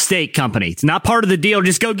Omaha Steak Company. It's not part of the deal.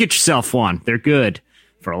 Just go get yourself one. They're good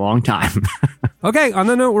for a long time. Okay, on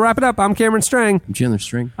that note, we'll wrap it up. I'm Cameron Strang. I'm Chandler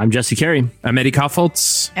String. I'm Jesse Carey. I'm Eddie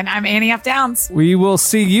Kaufholz. And I'm Annie F. Downs. We will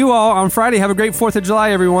see you all on Friday. Have a great 4th of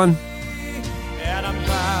July, everyone. And I'm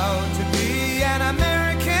proud to be an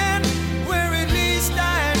American, where at least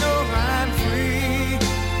I know I'm free.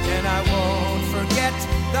 And I won't forget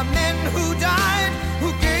the men who died,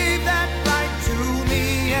 who gave that right to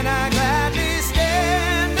me. And I gladly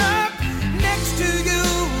stand up next to you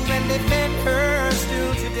and defend her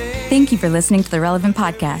still today. Thank you for listening to the Relevant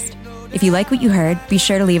Podcast. If you like what you heard, be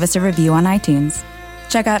sure to leave us a review on iTunes.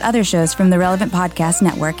 Check out other shows from the Relevant Podcast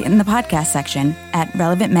Network in the podcast section at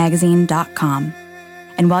relevantmagazine.com.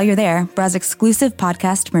 And while you're there, browse exclusive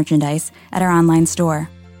podcast merchandise at our online store.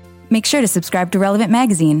 Make sure to subscribe to Relevant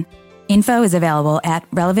Magazine. Info is available at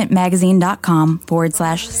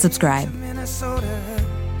relevantmagazine.com/subscribe. Minnesota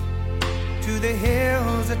to the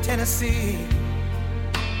hills of Tennessee,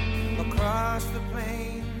 across the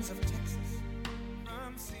plains of Texas,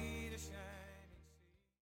 from sea to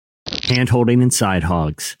shining. Hand-holding and side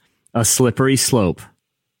hogs. A slippery slope.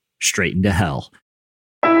 Straight into hell.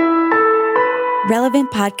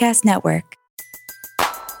 Relevant Podcast Network.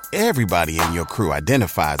 Everybody in your crew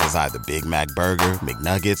identifies as either Big Mac Burger,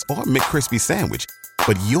 McNuggets, or McCrispy Sandwich.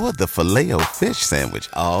 But you're the Filet-O-Fish Sandwich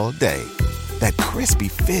all day. That crispy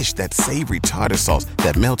fish, that savory tartar sauce,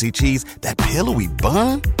 that melty cheese, that pillowy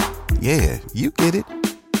bun. Yeah, you get it.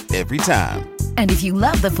 every time. And if you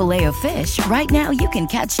love the Filet-O-Fish, right now you can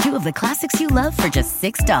catch 2 of the classics you love for just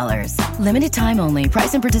 $6. Limited time only.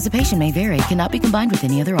 Price and participation may vary. Cannot be combined with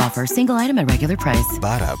any other offer. Single item at regular price.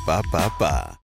 Ba-da-ba-ba-ba.